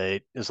buck to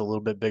date, is a little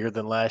bit bigger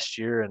than last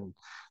year, and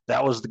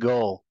that was the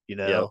goal.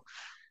 Yep.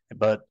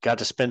 But got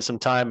to spend some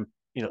time,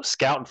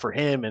 scouting for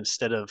him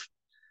instead of,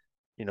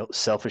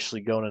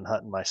 selfishly going and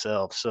hunting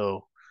myself.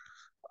 So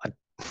I,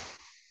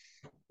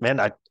 man,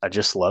 I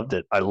just loved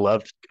it. I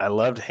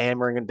loved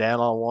hammering it down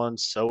on one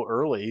so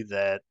early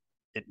that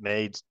it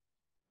made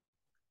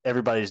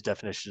everybody's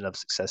definition of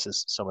success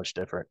is so much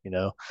different.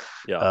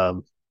 Yeah.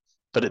 Um,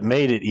 but it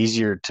made it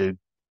easier to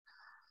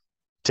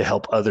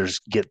help others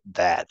get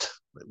that.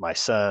 My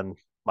son,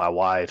 my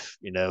wife,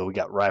 we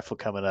got rifle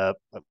coming up.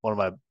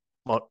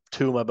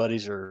 Two of my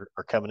buddies are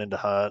coming in to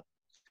hunt,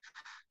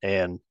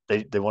 and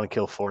they want to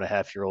kill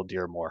 4.5-year-old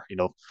deer more.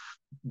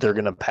 They're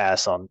going to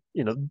pass on.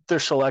 They're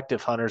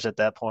selective hunters at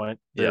that point.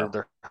 Yeah.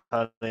 They're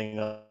hunting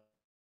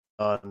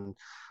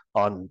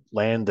on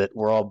land that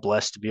we're all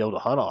blessed to be able to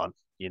hunt on.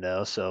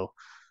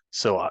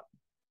 So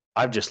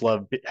I've just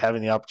loved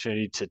having the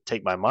opportunity to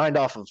take my mind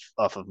off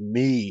of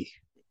me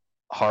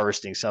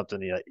harvesting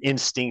something,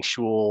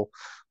 instinctual,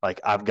 like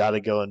I've got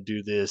to go and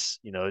do this,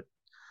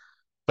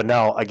 but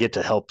now I get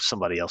to help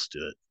somebody else do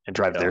it and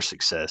drive Yeah. their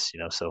success.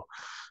 So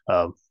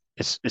um,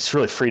 it's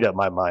really freed up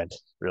my mind,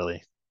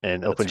 really,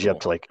 and That's opens you up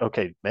cool. to like,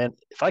 okay, man,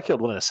 if I killed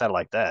one in a saddle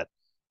like that,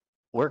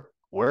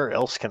 where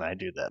else can I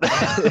do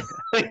that?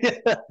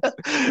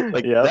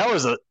 Like, Yep.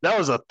 that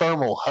was a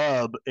thermal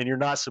hub, and you're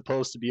not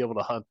supposed to be able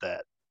to hunt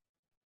that.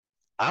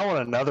 I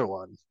want another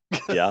one.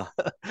 Yeah.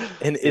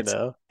 And you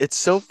know? it's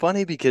so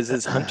funny because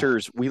as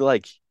hunters, we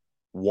like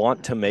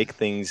want to make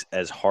things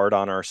as hard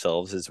on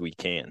ourselves as we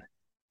can.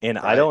 And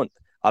Right.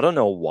 I don't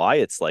know why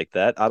it's like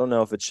that. I don't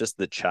know if it's just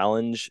the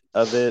challenge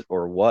of it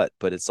or what,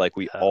 but it's like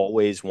we Yeah.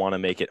 always want to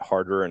make it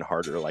harder and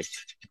harder. Like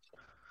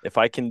if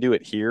I can do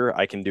it here,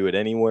 I can do it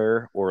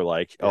anywhere. Or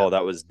like, Yeah. oh,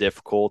 that was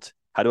difficult.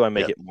 How do I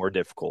make Yep. it more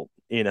difficult?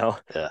 You know,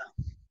 Yeah.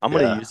 I'm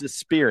gonna Yeah. use a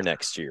spear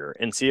next year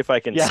and see if I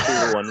can Yeah.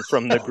 spear one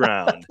from the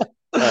ground.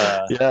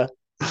 Yeah.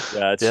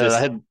 Yeah, it's Yeah. just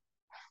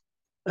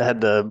I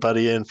had the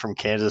buddy in from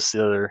Kansas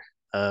the other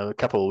a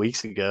couple of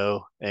weeks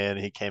ago, and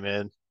he came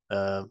in,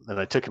 and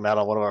I took him out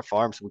on one of our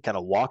farms, and we kind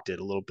of walked it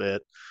a little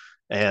bit,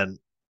 and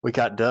we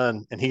got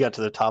done, and he got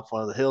to the top of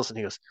one of the hills, and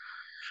he goes,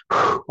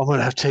 I'm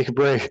gonna have to take a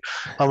break.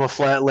 I'm a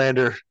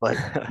flatlander. Like,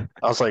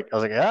 I was like,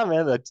 yeah,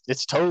 man,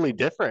 it's totally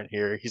different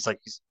here. He's like,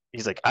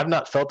 I've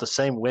not felt the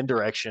same wind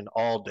direction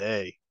all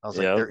day. I was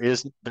like, yeah,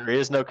 there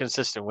is no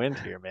consistent wind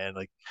here, man.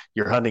 Like,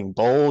 you're hunting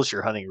bowls,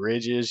 you're hunting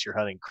ridges, you're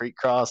hunting creek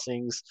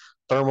crossings.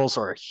 Thermals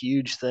are a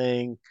huge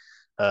thing.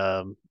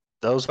 Um,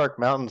 those Ozark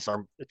Mountains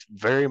it's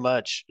very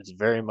much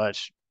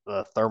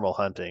thermal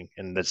hunting,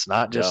 and it's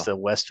not yeah, just a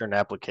Western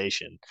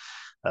application.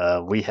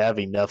 We have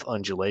enough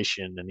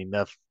undulation and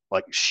enough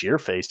like sheer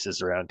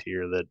faces around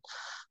here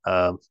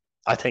that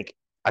I think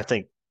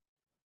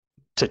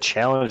to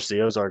challenge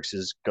the Ozarks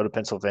is go to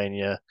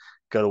Pennsylvania,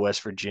 go to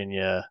West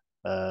Virginia.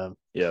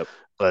 yep.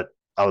 But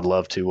I would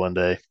love to one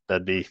day.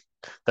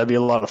 that'd be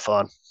a lot of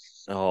fun.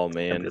 Oh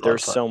That'd be man, a lot of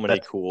there's fun. so many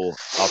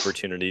cool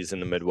opportunities in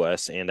the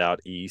Midwest and out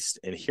east,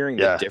 and hearing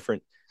the Yeah.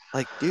 different,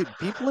 like, dude,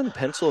 people in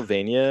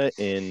Pennsylvania,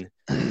 in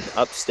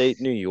upstate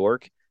New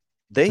York,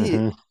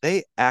 they hmm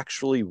they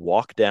actually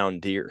walk down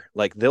deer.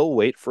 Like they'll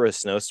wait for a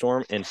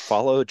snowstorm and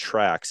follow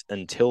tracks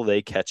until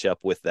they catch up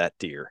with that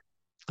deer.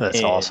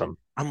 That's And awesome.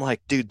 I'm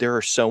like, dude, there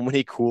are so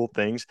many cool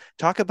things.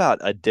 Talk about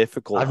a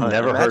difficult I've hunt.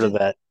 never heard of Imagine,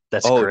 that.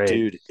 That's oh,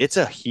 great. dude, it's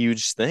a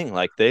huge thing.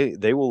 Like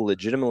they will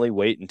legitimately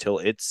wait until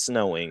it's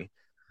snowing.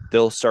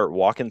 They'll start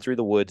walking through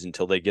the woods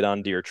until they get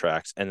on deer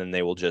tracks, and then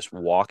they will just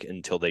walk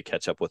until they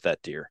catch up with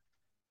that deer.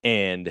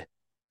 And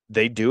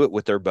they do it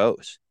with their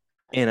bows.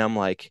 And I'm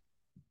like,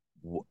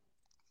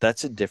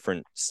 that's a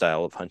different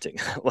style of hunting.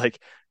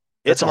 Like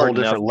it's That's a whole hard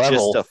enough different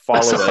just level. to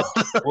follow a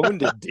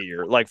wounded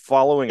deer, like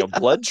following a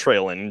blood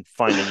trail and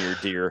finding your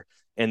deer.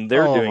 And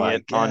they're Oh doing my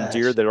it on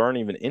deer gosh. that aren't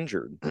even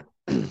injured.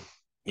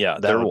 Yeah,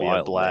 That they're would be a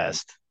wild, man.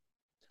 blast.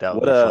 That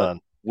would What be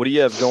fun. what do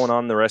you have going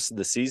on the rest of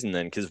the season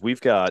then? Because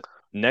we've got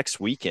next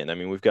weekend. I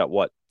mean, we've got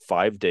what,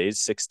 5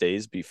 days, 6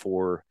 days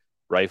before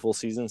rifle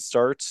season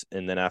starts,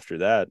 and then after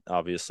that,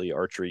 obviously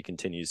archery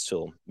continues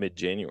till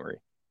mid-January.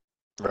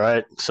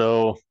 Right.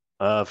 So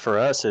for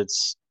us,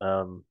 it's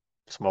so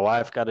my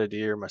wife got a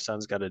deer, my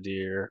son's got a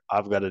deer,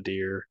 I've got a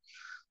deer.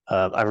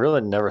 I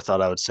really never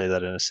thought I would say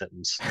that in a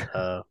sentence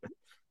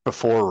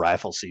before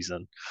rifle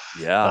season.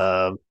 Yeah.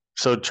 Um,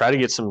 so try to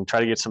get some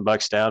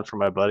bucks down for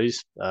my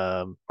buddies,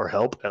 or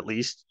help at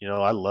least. You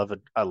know, I love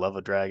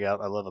a drag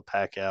out, I love a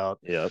pack out.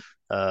 Yep.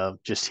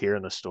 Just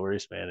hearing the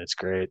stories, man, it's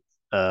great.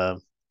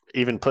 Um,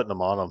 Even putting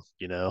them on them,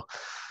 you know.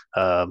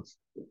 Um,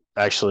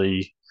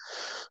 Actually,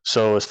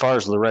 so as far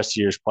as the rest of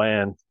the year's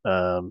plan,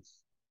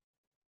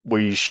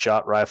 we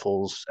shot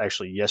rifles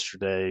actually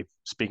yesterday.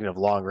 Speaking of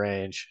long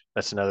range,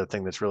 that's another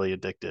thing that's really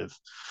addictive.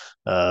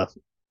 Uh,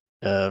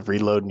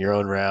 Reloading your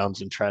own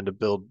rounds and trying to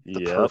build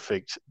Yep.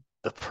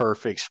 the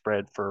perfect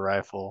spread for a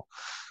rifle.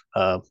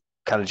 Uh,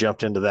 Kind of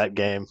jumped into that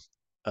game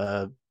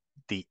uh,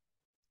 the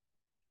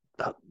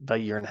about a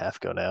year and a half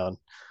ago now, and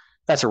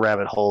that's a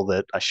rabbit hole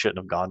that I shouldn't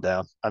have gone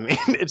down. I mean,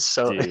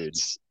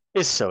 Dude.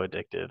 it's so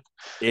addictive.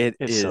 It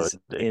It's so is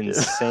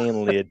addictive.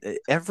 insanely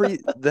every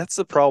that's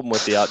the problem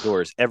with the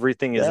outdoors.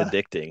 Everything is Yeah,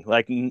 addicting.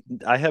 Like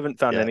I haven't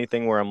found yeah,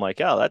 anything where I'm like,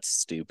 "Oh, that's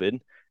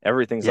stupid."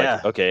 Everything's like,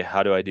 yeah. "Okay,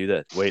 how do I do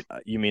that?" Wait,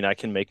 you mean I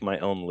can make my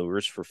own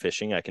lures for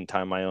fishing? I can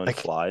tie my own Like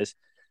flies?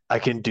 I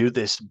can do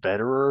this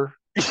better,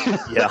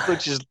 Yeah.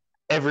 which is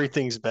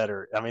everything's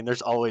better. I mean,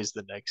 there's always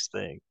the next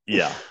thing.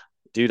 Yeah.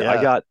 Dude,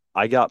 Yeah,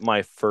 I got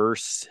my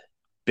first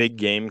big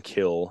game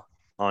kill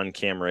on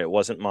camera. It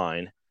wasn't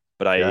mine,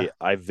 but yeah,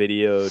 I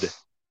videoed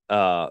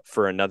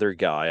for another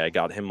guy. I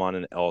got him on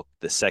an elk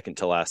the second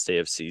to last day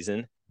of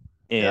season,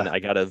 and yeah. I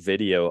got a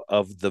video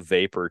of the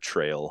vapor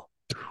trail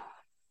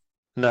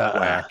Nah,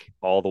 whack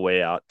all the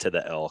way out to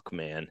the elk,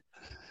 man.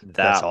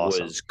 that's That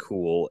awesome. was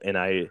cool. And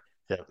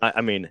Yeah.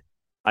 I mean,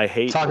 I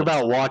hate Talk when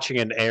about watching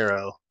an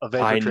arrow. A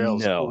vapor I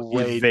trail's know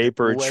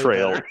vapor way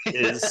trail better.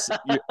 is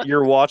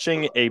you're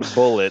watching a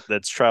bullet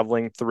that's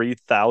traveling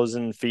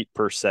 3,000 feet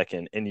per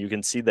second, and you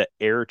can see the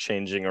air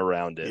changing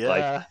around it.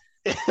 Like Yeah.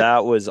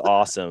 that was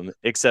awesome.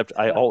 Except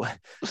Yeah.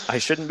 I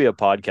shouldn't be a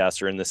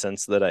podcaster in the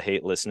sense that I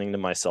hate listening to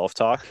myself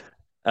talk.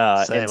 And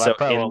Same. I so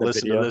probably in won't the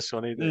listen to video, this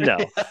one either.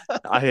 no,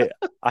 I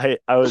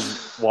I was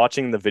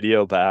watching the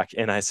video back,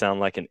 and I sound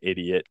like an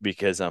idiot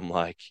because I'm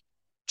like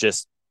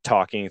just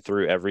talking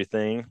through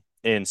everything.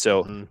 And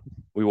so hmm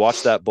we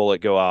watch that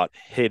bullet go out,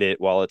 hit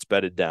it while it's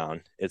bedded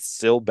down. It's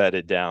still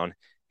bedded down.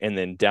 And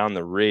then down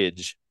the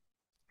ridge,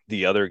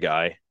 the other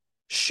guy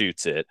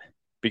shoots it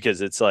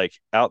because it's like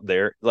out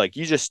there, like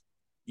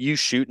you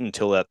shoot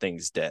until that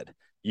thing's dead.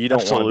 You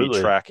don't want to be Absolutely.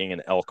 tracking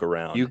an elk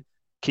around You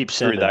keep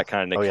through sending. that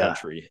kind of Oh yeah.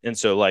 country. And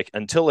so like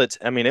until it's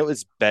I mean, it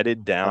was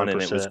bedded down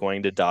and it was 100%.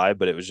 going to die,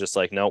 but it was just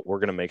like, no, we're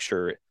gonna make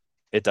sure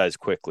it dies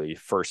quickly,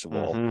 first of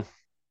all. hmm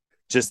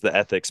Just the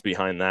ethics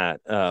behind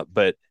that.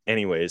 But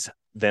anyways,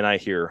 then I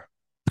hear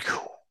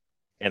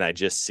and I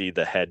just see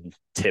the head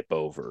tip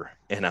over.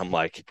 And I'm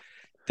like,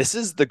 this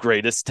is the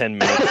greatest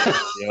 10-minute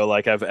video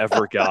like I've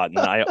ever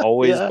gotten. I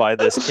always Yeah. buy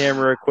this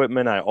camera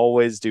equipment. I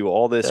always do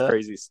all this Yeah.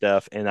 crazy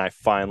stuff. And I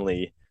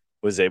finally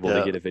was able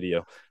to Yeah. get a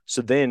video.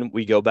 So then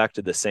we go back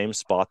to the same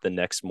spot the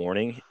next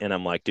morning. And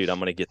I'm like, dude, I'm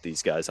going to get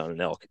these guys on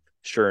an elk.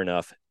 Sure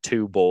enough,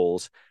 two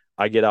bulls.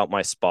 I get out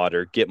my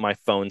spotter, get my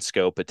phone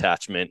scope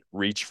attachment,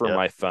 reach for Yeah.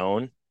 my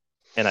phone,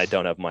 and I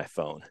don't have my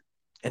phone.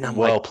 And I'm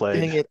like, Well played.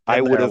 dang it,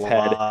 Been there a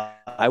lot.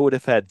 I would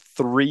have had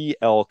 3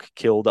 elk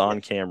killed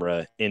on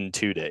camera in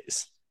 2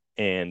 days.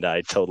 And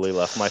I totally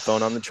left my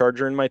phone on the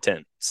charger in my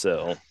tent.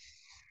 So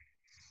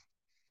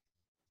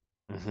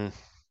hmm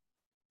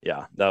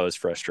yeah, that was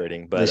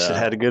frustrating. At But least it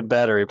had a good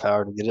battery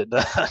power to get it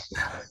done.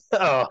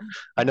 Oh,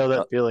 I know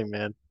uh, that feeling,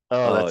 man.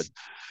 Oh, uh that's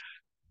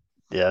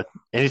yeah.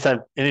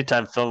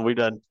 Anytime film, we've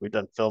done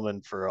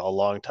filming for a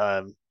long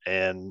time,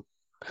 and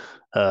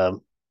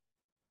um,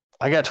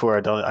 I got to where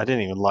I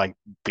didn't even like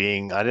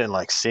I didn't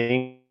like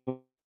seeing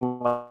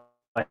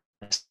myself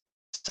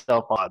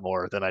myself a lot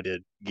more than I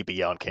did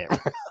be on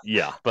camera.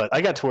 Yeah. But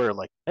I got to where,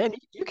 like, man,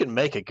 you can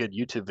make a good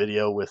YouTube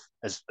video with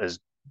as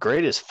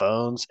great as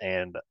phones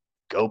and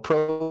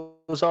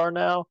GoPros are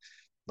now.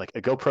 Like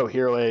a GoPro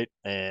Hero 8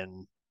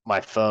 and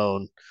my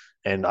phone,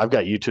 and I've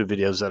got YouTube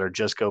videos that are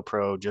just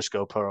GoPro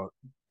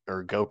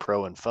or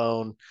GoPro and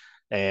phone,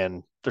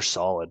 and they're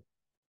solid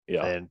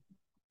Yeah. and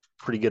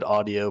pretty good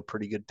audio,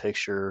 pretty good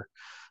picture.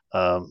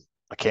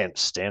 I can't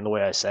stand the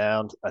way I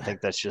sound. I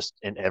think that's just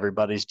in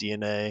everybody's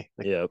DNA.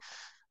 Yep.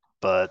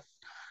 But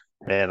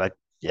man,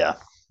 yeah.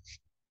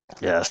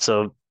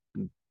 So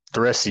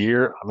the rest of the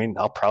year, I mean,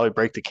 I'll probably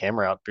break the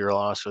camera out, to be real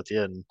honest with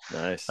you, and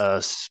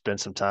Nice. spend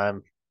some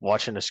time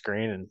watching the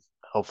screen and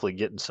hopefully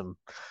getting some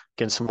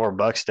more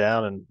bucks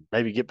down, and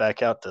maybe get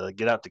out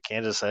to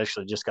Kansas. I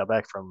actually just got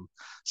back from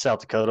South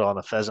Dakota on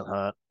a pheasant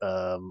hunt,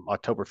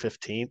 October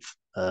 15th.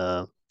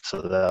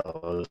 So that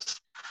was,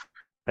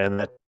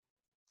 and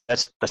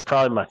that's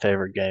probably my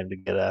favorite game to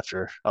get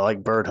after. I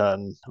like bird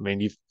hunting. I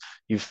mean,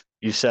 you've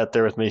sat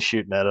there with me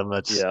shooting at them.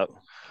 Yep.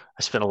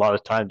 I spent a lot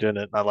of time doing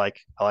it. And I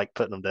like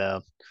putting them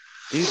down.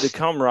 Dude, the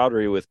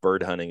camaraderie with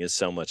bird hunting is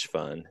so much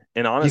fun.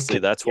 And honestly,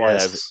 that's why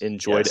I've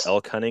enjoyed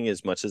elk hunting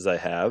as much as I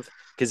have.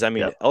 Because, I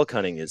mean, elk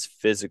hunting is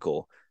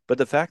physical. But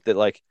the fact that,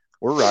 like,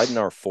 we're riding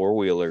our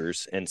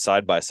four-wheelers and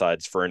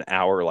side-by-sides for an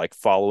hour, like,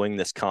 following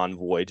this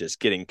convoy, just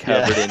getting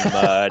covered in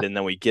mud. And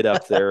then we get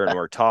up there and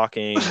we're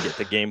talking, get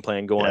the game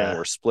plan going. And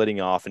we're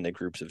splitting off into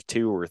groups of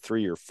 2 or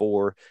 3 or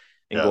 4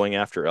 and going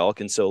after elk.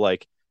 And so,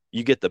 like,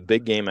 you get the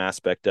big game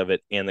aspect of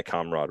it and the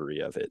camaraderie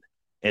of it.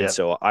 And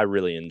so I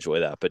really enjoy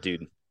that. But,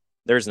 dude,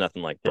 there's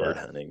nothing like bird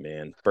hunting,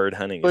 man. Bird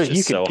hunting is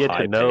just so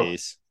high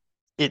pace.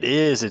 It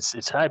is.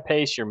 It's high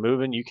pace. You're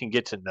moving. You can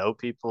get to know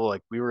people.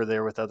 Like, we were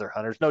there with other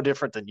hunters. No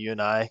different than you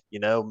and I,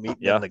 meeting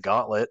in the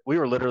gauntlet. We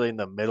were literally in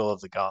the middle of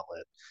the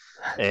gauntlet.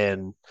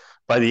 And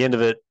by the end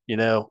of it,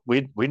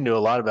 we knew a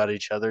lot about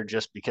each other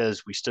just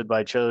because we stood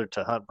by each other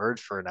to hunt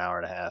birds for an hour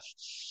and a half.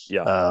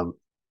 Yeah.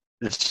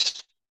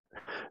 It's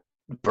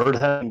bird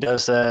hunting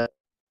does that,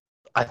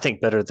 I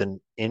think, better than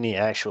any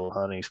actual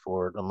hunting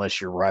sport,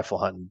 unless you're rifle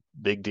hunting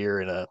big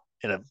deer in a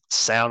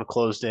sound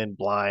closed in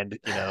blind,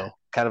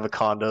 kind of a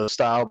condo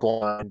style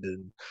blind,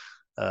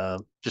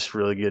 and just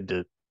really good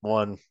to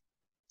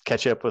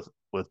catch up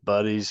with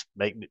buddies,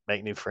 make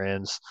new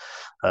friends,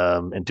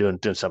 and doing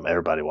something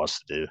everybody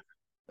wants to do.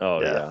 Oh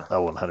yeah. I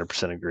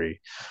 100% agree.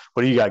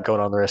 What do you got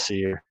going on the rest of the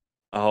year?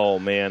 Oh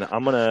man,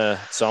 I'm gonna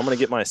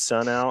get my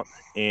son out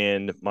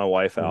and my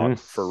wife out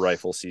for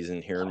rifle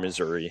season here in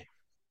Missouri.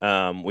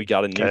 We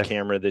got a new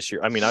camera this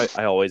year. I mean,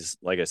 I always,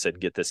 like I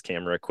said, get this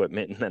camera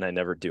equipment and then I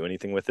never do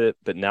anything with it.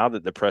 But now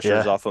that the pressure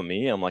is off of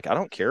me, I'm like, I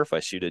don't care if I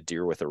shoot a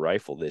deer with a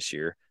rifle this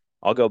year.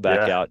 I'll go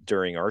back out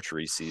during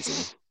archery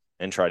season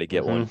and try to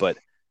get one. But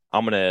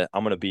I'm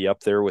gonna be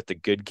up there with the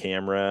good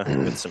camera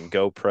with some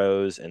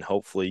GoPros and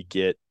hopefully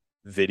get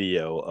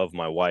video of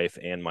my wife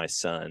and my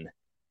son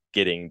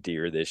getting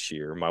deer this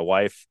year. My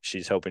wife,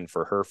 she's hoping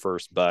for her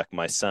first buck.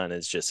 My son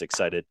is just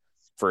excited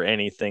for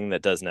anything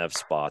that doesn't have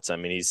spots. I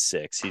mean, he's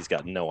 6. He's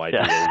got no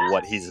idea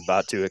what he's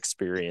about to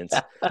experience.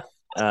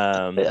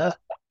 And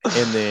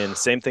then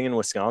same thing in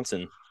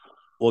Wisconsin.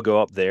 We'll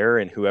go up there,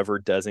 and whoever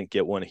doesn't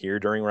get one here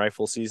during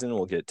rifle season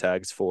will get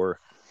tags for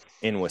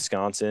in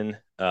Wisconsin.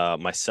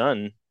 My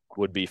son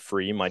would be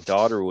free. My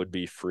daughter would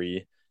be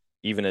free.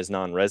 Even as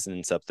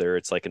non-residents up there,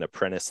 it's like an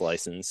apprentice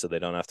license, so they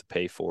don't have to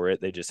pay for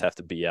it. They just have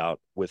to be out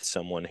with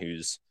someone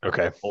who's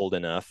old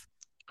enough.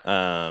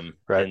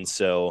 And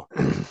so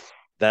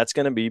that's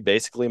going to be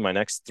basically my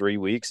next 3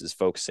 weeks is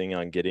focusing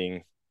on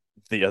getting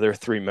the other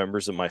 3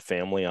 members of my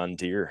family on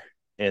deer.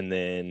 And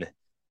then,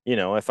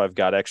 if I've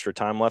got extra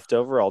time left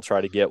over, I'll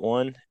try to get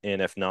one. And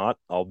if not,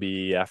 I'll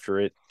be after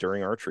it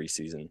during archery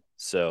season.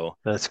 So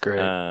that's great.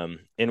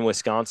 In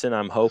Wisconsin,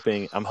 I'm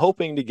hoping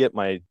to get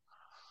my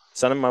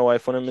son and my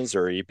wife one in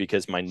Missouri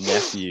because my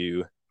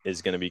nephew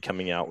is going to be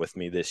coming out with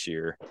me this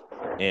year.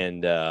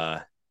 And,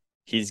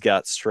 he's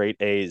got straight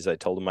A's. I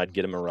told him I'd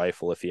get him a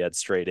rifle if he had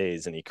straight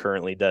A's, and he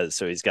currently does.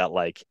 So he's got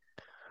like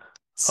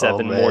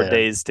 7 more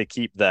days to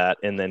keep that,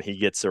 and then he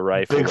gets a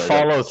rifle. Big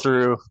follow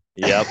through.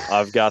 Yep,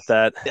 I've got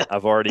that.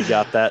 I've already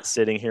got that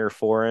sitting here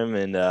for him,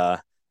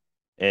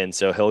 and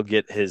so he'll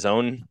get his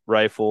own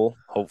rifle,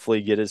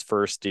 hopefully get his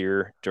first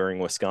deer during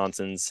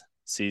Wisconsin's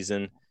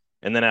season.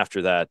 And then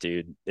after that,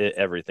 dude,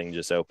 everything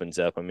just opens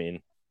up. I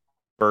mean,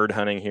 bird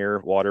hunting here,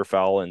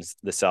 waterfowl, and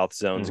the South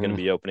Zone is going to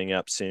be opening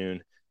up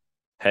soon.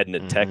 Heading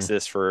to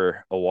Texas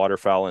for a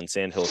waterfowl and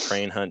sandhill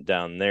crane hunt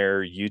down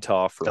there.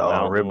 Utah for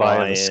mountain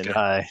lion. In the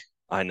sky.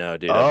 I know,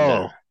 dude.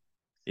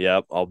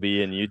 Yep, I'll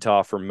be in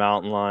Utah for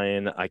mountain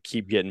lion. I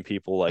keep getting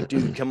people like,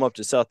 dude, come up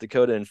to South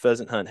Dakota and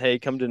pheasant hunt. Hey,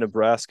 come to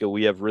Nebraska.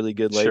 We have really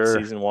good late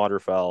season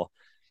waterfowl.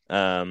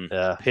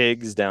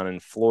 Pigs down in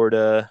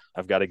Florida.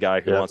 I've got a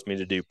guy who wants me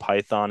to do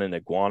python and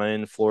iguana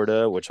in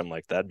Florida, which I'm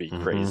like, that'd be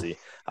crazy.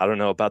 I don't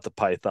know about the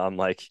python.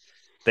 Like,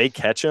 they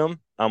catch them.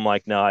 I'm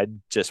like, no, I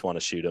just want to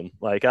shoot them.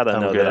 Like, I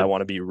don't know that I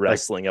want to be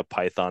wrestling a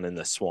python in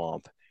the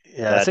swamp.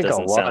 Yeah, I think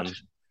I'll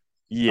watch.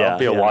 Yeah, I'll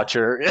be a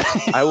watcher.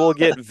 I will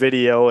get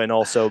video and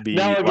also Now be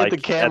I'll get the like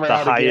at camera the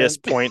out again.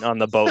 highest point on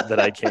the boat that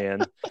I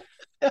can.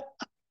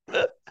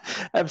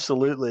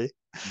 Absolutely.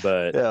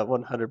 But Yeah,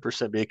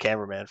 100% be a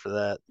cameraman for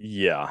that.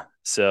 yeah.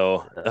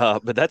 So,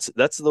 but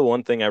that's the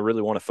one thing I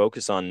really want to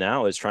focus on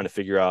now is trying to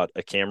figure out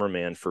a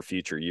cameraman for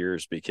future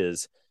years,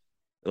 because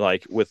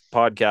like with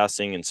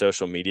podcasting and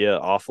social media,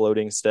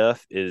 offloading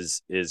stuff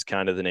is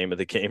kind of the name of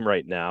the game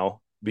right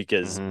now,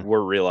 because Mhm.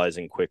 we're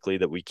realizing quickly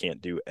that we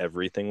can't do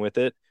everything with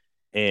it.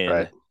 And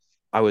Right.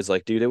 I was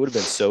like, dude, it would have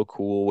been so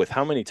cool with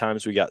how many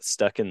times we got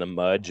stuck in the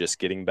mud just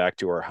getting back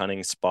to our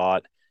hunting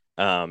spot,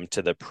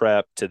 to the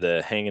prep, to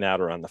the hanging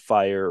out around the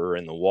fire or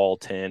in the wall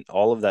tent,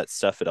 all of that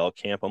stuff at elk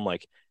camp. I'm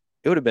like,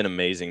 it would have been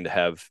amazing to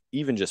have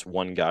even just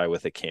one guy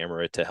with a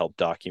camera to help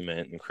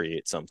document and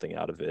create something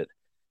out of it.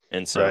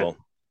 And Right. so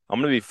I'm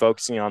going to be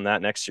focusing on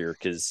that next year,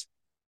 because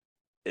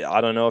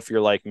I don't know if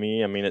you're like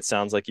me. I mean, it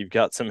sounds like you've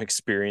got some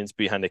experience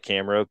behind a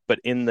camera, but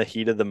in the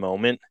heat of the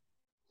moment,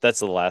 that's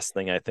the last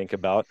thing I think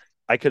about.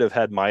 I could have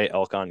had my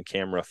elk on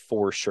camera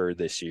for sure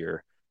this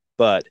year,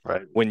 but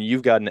Right. when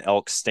you've got an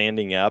elk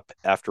standing up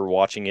after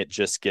watching it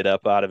just get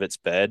up out of its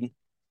bed,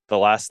 the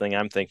last thing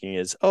I'm thinking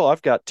is, oh,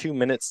 I've got 2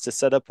 minutes to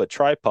set up a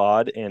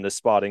tripod and a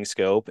spotting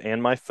scope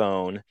and my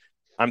phone.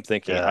 I'm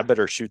thinking I Yeah.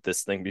 better shoot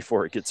this thing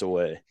before it gets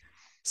away. Yeah.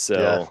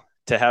 So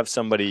to have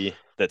somebody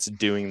that's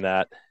doing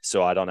that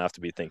so I don't have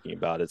to be thinking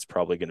about it's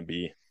probably going to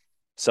be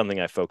something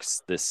I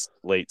focus this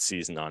late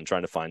season on,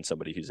 trying to find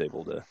somebody who's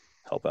able to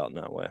help out in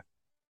that way.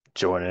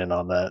 Join in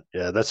on that.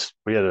 Yeah,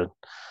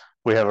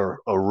 we have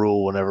a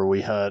rule whenever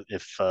we hunt.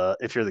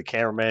 If you're the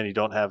cameraman, you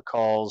don't have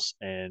calls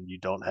and you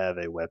don't have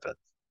a weapon.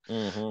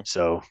 Mm-hmm.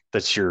 So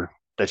that's your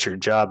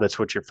job. That's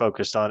what you're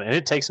focused on, and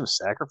it takes some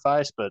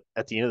sacrifice. But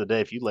at the end of the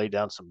day, if you lay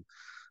down some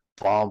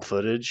bomb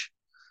footage,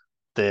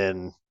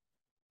 then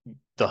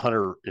the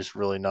hunter is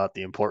really not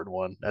the important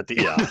one at the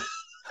Yeah. end.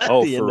 At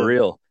Oh, the for end of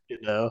real.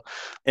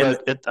 And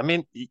But I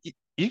mean,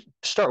 you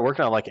start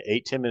working on like an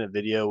 8-10 minute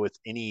video with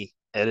any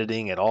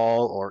editing at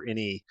all or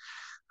any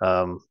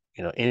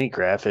any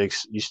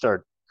graphics. You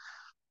start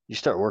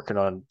working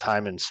on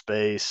time and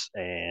space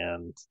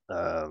and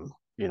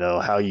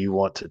how you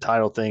want to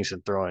title things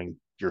and throwing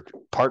your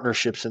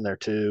partnerships in there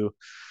too.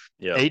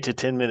 yeah, 8 to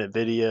 10 minute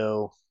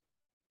video,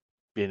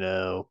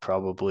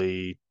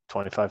 probably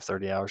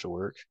 25-30 hours of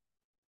work.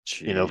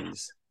 You know,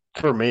 jeez.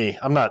 for me,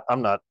 I'm not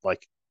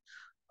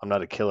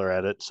a killer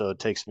at it, so it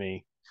takes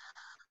me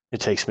a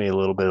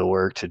little bit of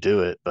work to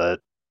do it, but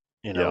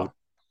you Yeah. know,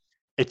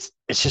 it's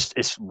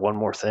one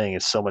more thing.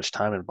 It's so much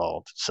time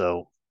involved.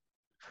 So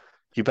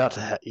you have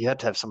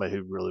to have somebody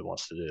who really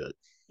wants to do it.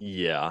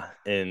 Yeah.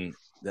 And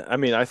I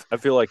mean, I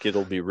feel like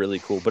it'll be really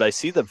cool, but I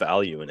see the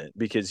value in it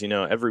because,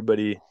 Yep.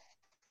 everybody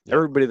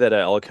that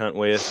I elk hunt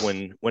with,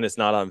 when it's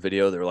not on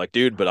video, they're like,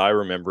 dude, but I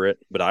remember it,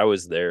 but I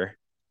was there.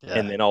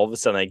 And Yeah. then all of a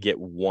sudden I get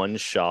one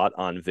shot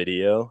on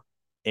video.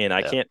 And I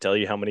Yeah. can't tell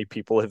you how many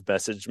people have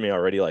messaged me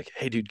already like,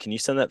 hey, dude, can you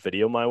send that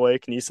video my way?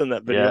 Can you send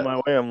that video Yeah. my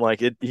way? I'm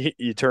like,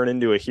 you turn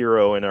into a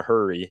hero in a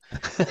hurry.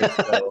 And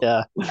so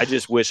Yeah. I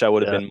just wish I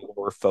would have Yeah. been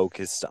more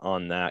focused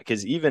on that,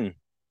 because even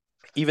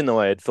though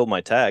I had filled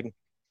my tag,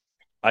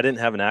 I didn't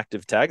have an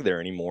active tag there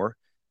anymore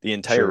the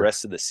entire Sure.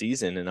 rest of the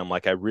season. And I'm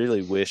like, I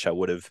really wish I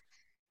would have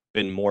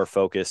been more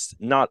focused,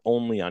 not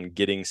only on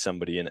getting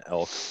somebody an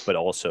elk, but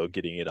also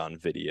getting it on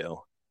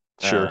video.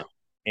 Uh, Sure.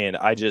 and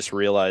I just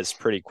realized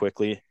pretty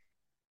quickly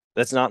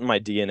that's not in my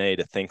DNA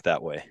to think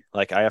that way.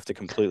 Like I have to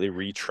completely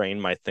retrain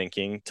my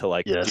thinking to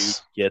like, dude,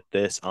 Yes. get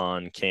this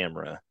on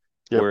camera.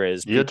 Yep.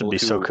 Whereas You have to people be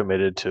so who,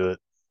 committed to it.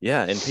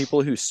 yeah, and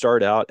people who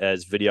start out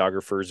as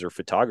videographers or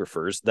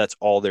photographers, that's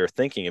all they're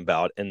thinking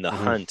about. And the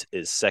Mhm. hunt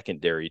is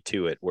secondary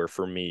to it, where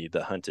for me,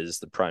 the hunt is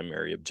the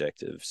primary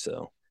objective.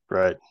 So,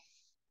 Right.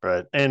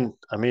 Right. And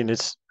I mean,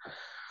 it's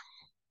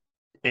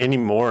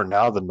anymore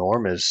now. The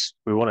norm is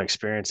we want to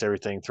experience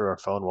everything through our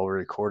phone while we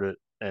record it,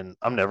 and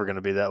I'm never going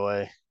to be that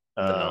way.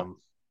 no.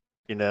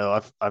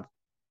 I've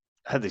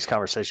had these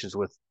conversations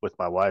with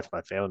my wife,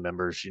 my family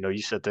members.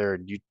 You sit there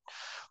and you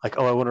like,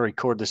 oh, I want to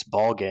record this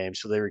ball game,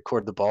 so they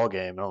record the ball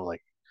game, and I'm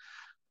like,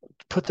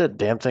 put that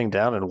damn thing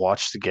down and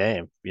watch the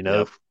game.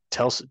 Yep.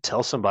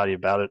 Tell somebody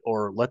about it,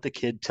 or let the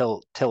kid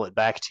tell it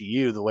back to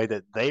you the way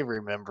that they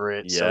remember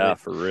it, so Yeah, that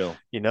for real.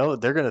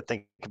 they're going to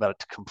think about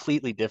it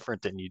completely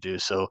different than you do.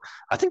 So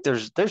I think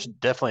there's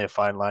definitely a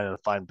fine line and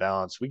a fine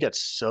balance. We got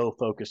so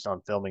focused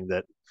on filming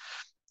that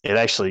it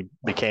actually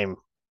became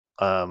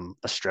a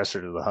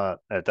stressor to the hunt.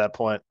 At that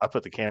point, I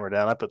put the camera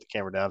down. I put the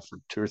camera down for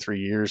 2 or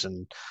 3 years,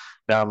 and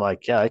now I'm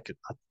like, yeah, I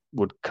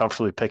would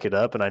comfortably pick it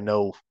up, and I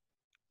know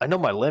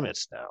my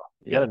limits now.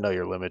 You got Yep. to know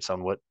your limits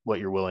on what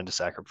you're willing to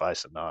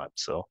sacrifice and not.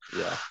 So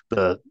Yeah.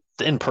 the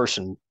in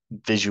person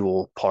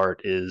visual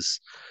part is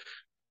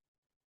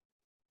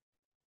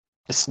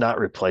it's not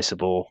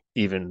replaceable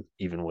even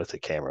with a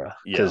camera,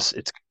 Yeah. because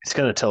it's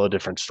going to tell a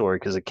different story,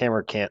 because a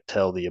camera can't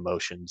tell the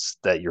emotions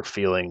that you're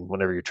feeling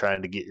whenever you're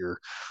trying to get your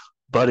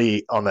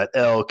buddy on that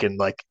elk and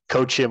like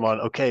coach him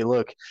on, okay,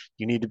 look,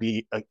 you need to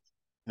be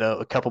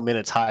a couple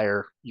minutes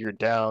higher, you're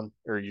down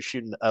or you're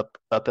shooting up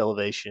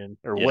elevation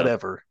or Yep.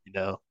 whatever,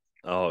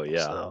 Oh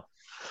yeah. So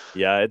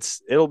Yeah,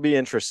 it'll be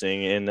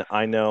interesting. And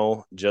I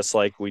know, just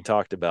like we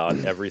talked about,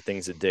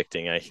 everything's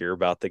addicting. I hear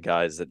about the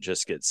guys that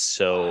just get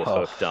so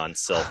hooked on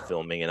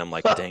self-filming, and I'm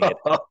like, dang it,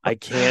 I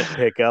can't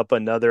pick up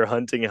another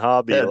hunting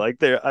hobby. Yeah, Like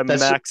I'm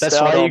maxed that's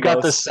out why you got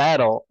the almost.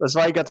 saddle. That's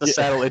why you got the Yeah.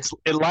 saddle.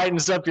 It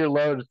lightens up your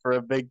load for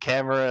a big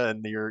camera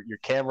and your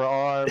camera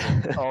arm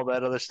and all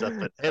that other stuff.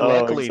 But hey,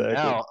 Oh,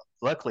 exactly.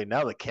 luckily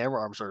now the camera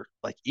arms are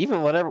like,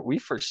 even whenever we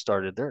first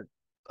started, they're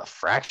a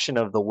fraction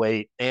of the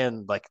weight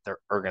and like they're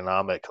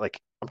ergonomic. Like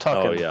I'm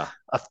Oh talking yeah,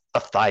 a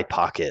thigh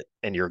pocket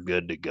and you're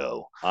good to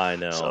go. I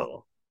know.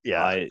 So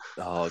yeah.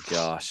 Oh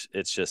gosh,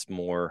 it's just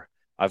more.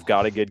 I've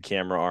got a good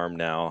camera arm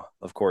now.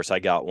 Of course, I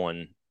got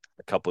one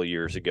a couple of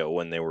years ago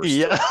when they were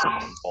still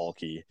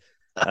bulky.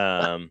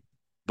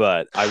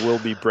 But I will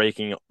be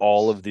breaking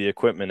all of the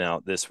equipment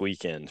out this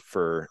weekend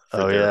for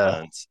their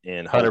hunts,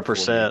 and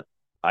 100%.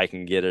 I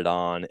can get it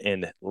on.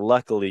 And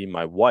luckily,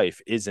 my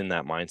wife is in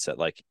that mindset,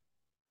 like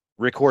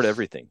record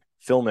everything,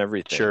 film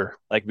everything. Sure.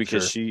 Like,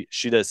 because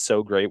she does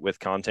so great with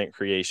content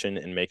creation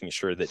and making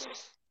sure that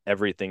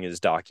everything is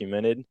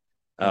documented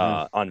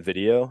on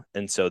video.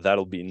 And so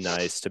that'll be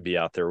nice to be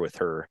out there with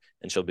her,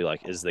 and she'll be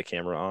like, is the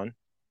camera on?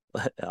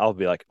 I'll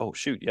be like, oh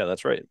shoot, yeah,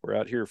 that's right, we're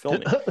out here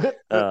filming.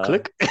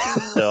 Click.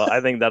 So I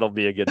think that'll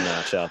be a good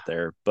match out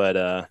there.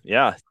 But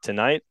yeah,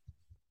 tonight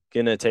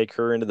gonna take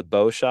her into the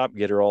bow shop,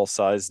 get her all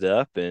sized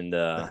up, and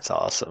that's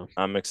awesome.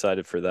 I'm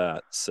excited for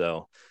that.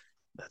 So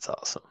that's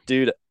awesome,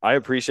 dude. I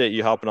appreciate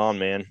you hopping on,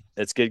 man.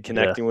 It's good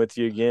connecting with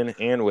you again,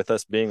 and with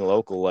us being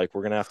local. Like,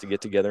 we're gonna have to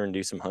get together and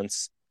do some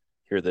hunts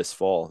here this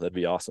fall. That'd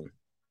be awesome.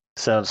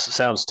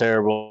 Sounds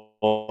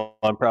terrible.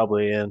 I'm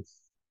probably in.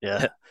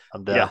 Yeah,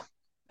 I'm down. Yeah,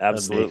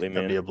 absolutely, man.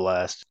 That'd be a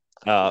blast.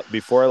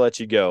 Before I let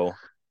you go,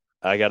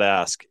 I gotta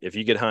ask, if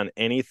you could hunt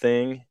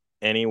anything,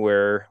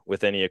 anywhere,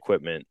 with any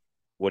equipment,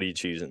 what are you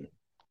choosing?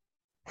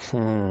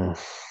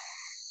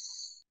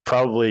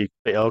 Probably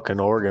elk in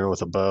Oregon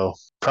with a bow.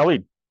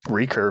 Probably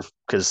recurve,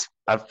 because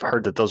I've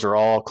heard that those are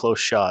all close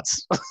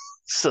shots.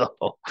 So,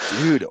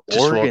 dude, just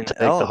Oregon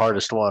take elk, the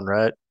hardest one,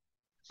 right?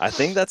 I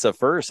think that's a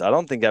first. I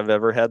don't think I've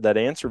ever had that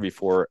answer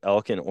before.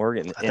 Elk in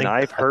Oregon,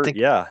 I've heard,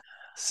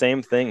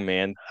 same thing,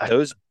 man.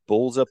 Those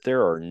bulls up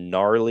there are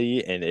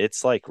gnarly, and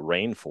it's like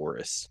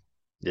rainforest.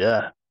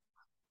 Yeah,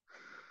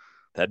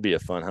 that'd be a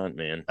fun hunt,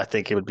 man. I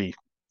think it would be.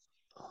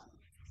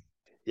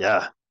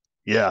 Yeah.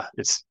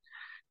 It's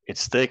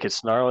thick.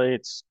 It's gnarly.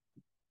 It's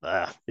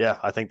I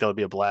think that would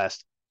be a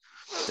blast.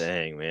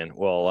 Dang, man.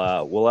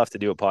 Well, we'll have to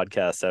do a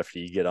podcast after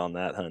you get on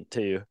that hunt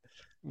too.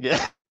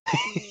 Yeah.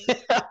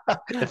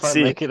 If I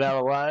make it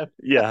out alive.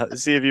 Yeah.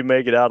 See if you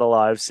make it out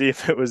alive. See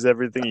if it was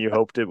everything you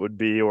hoped it would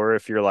be, or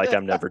if you're like,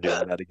 I'm never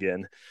doing that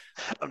again.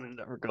 I'm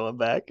never going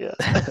back. Yeah.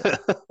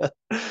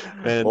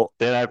 Man,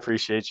 Dan, I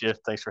appreciate you.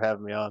 Thanks for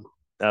having me on.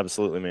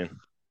 Absolutely, man.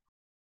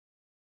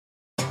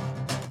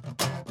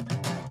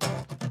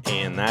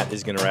 And that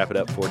is going to wrap it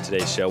up for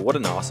today's show. What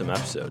an awesome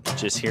episode.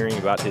 Just hearing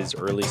about his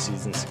early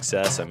season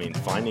success. I mean,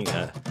 finding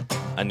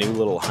a new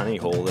little honey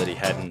hole that he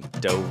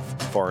hadn't dove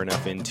far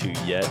enough into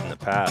yet in the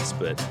past.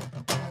 But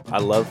I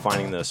love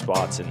finding those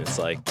spots, and it's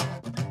like,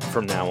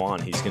 from now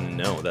on, he's going to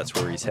know that's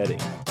where he's heading,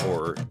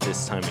 or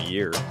this time of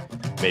year.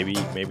 Maybe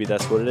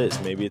that's what it is.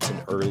 Maybe it's an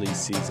early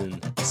season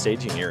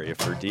staging area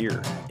for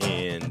deer,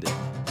 and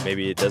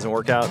maybe it doesn't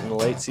work out in the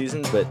late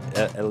season, but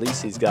at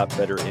least he's got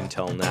better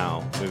intel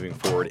now moving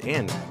forward.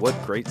 And what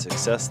great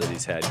success that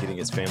he's had getting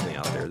his family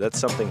out there. That's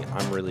something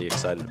I'm really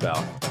excited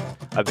about.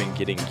 I've been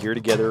getting gear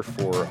together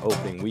for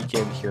opening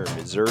weekend here in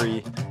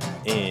Missouri,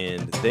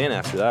 and then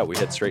after that we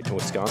head straight to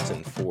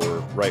Wisconsin for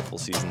rifle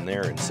season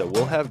there. And so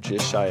we'll have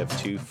just shy of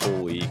 2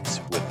 full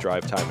weeks with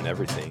drive time and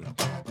everything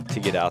to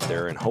get out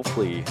there, and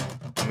hopefully,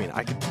 I mean,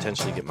 I could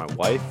potentially get my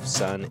wife,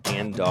 son,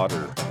 and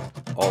daughter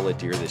all a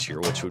deer this year,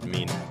 which would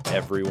mean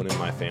everyone in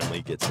my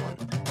family gets one.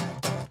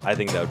 I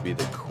think that would be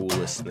the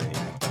coolest thing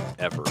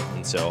ever.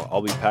 And so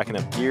I'll be packing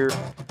up gear,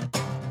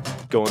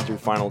 going through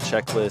final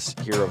checklists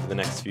here over the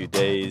next few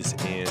days,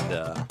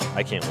 and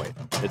I can't wait.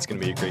 It's going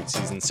to be a great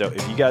season. So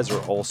if you guys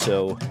are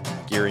also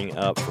gearing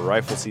up for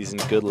rifle season,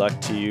 good luck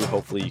to you.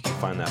 Hopefully you can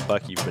find that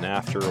buck you've been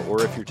after,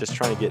 or if you're just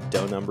trying to get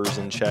doe numbers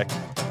in check,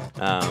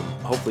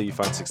 hopefully you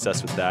find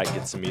success with that,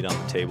 get some meat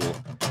on the table.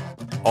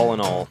 All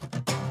in all,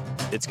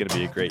 it's going to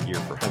be a great year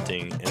for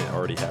hunting, and it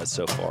already has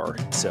so far.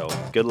 So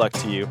good luck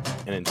to you,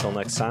 and until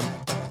next time,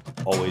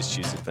 always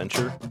choose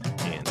adventure,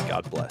 and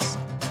God bless.